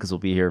one, because we'll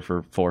be here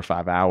for 4 or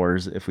 5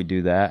 hours if we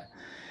do that.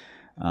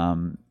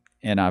 And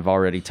I've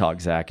already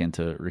talked Zach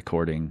into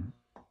recording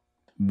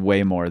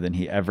way more than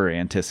he ever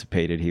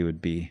anticipated he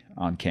would be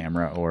on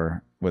camera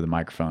or with a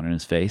microphone in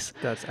his face.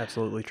 That's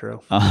absolutely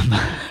true.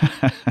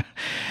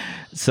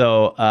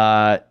 So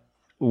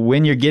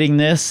when you're getting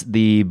this,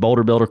 the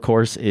Boulder Builder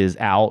course is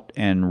out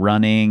and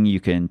running.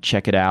 You can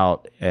check it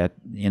out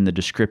in the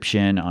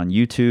description on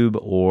YouTube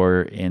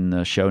or in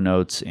the show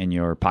notes in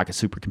your Pocket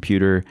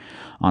Supercomputer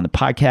on the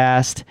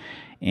podcast.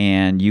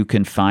 And you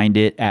can find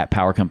it at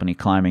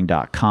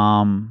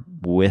powercompanyclimbing.com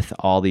with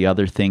all the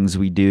other things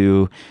we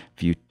do.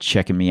 If you're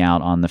checking me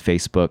out on the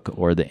Facebook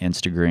or the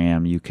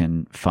Instagram, you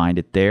can find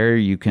it there.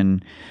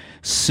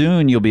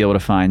 Soon you'll be able to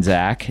find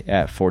Zach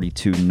at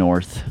 42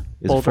 North.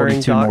 Is it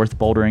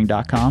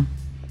 42northbouldering.com?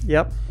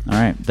 Yep. All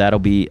right. That'll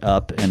be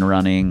up and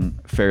running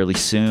fairly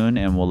soon,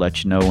 and we'll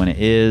let you know when it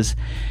is.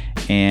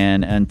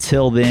 And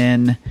until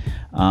then,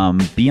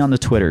 be on the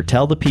Twitter.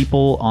 Tell the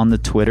people on the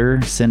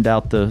Twitter, send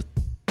out the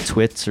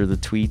twits or the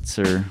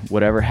tweets or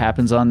whatever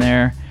happens on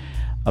there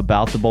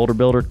about the Boulder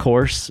Builder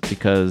course,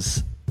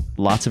 because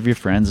lots of your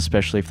friends,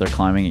 especially if they're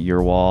climbing at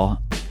your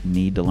wall,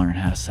 need to learn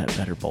how to set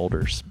better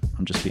boulders.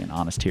 I'm just being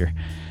honest here.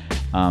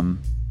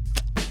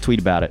 Tweet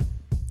about it,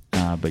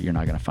 but you're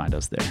not going to find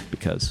us there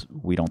because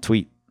we don't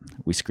tweet.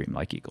 We scream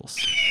like eagles.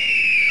 This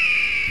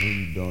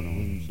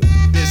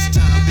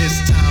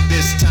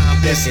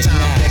time,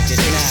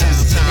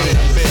 exercise time to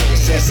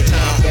fix.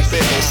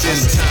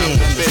 This time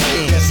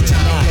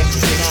to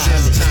fix.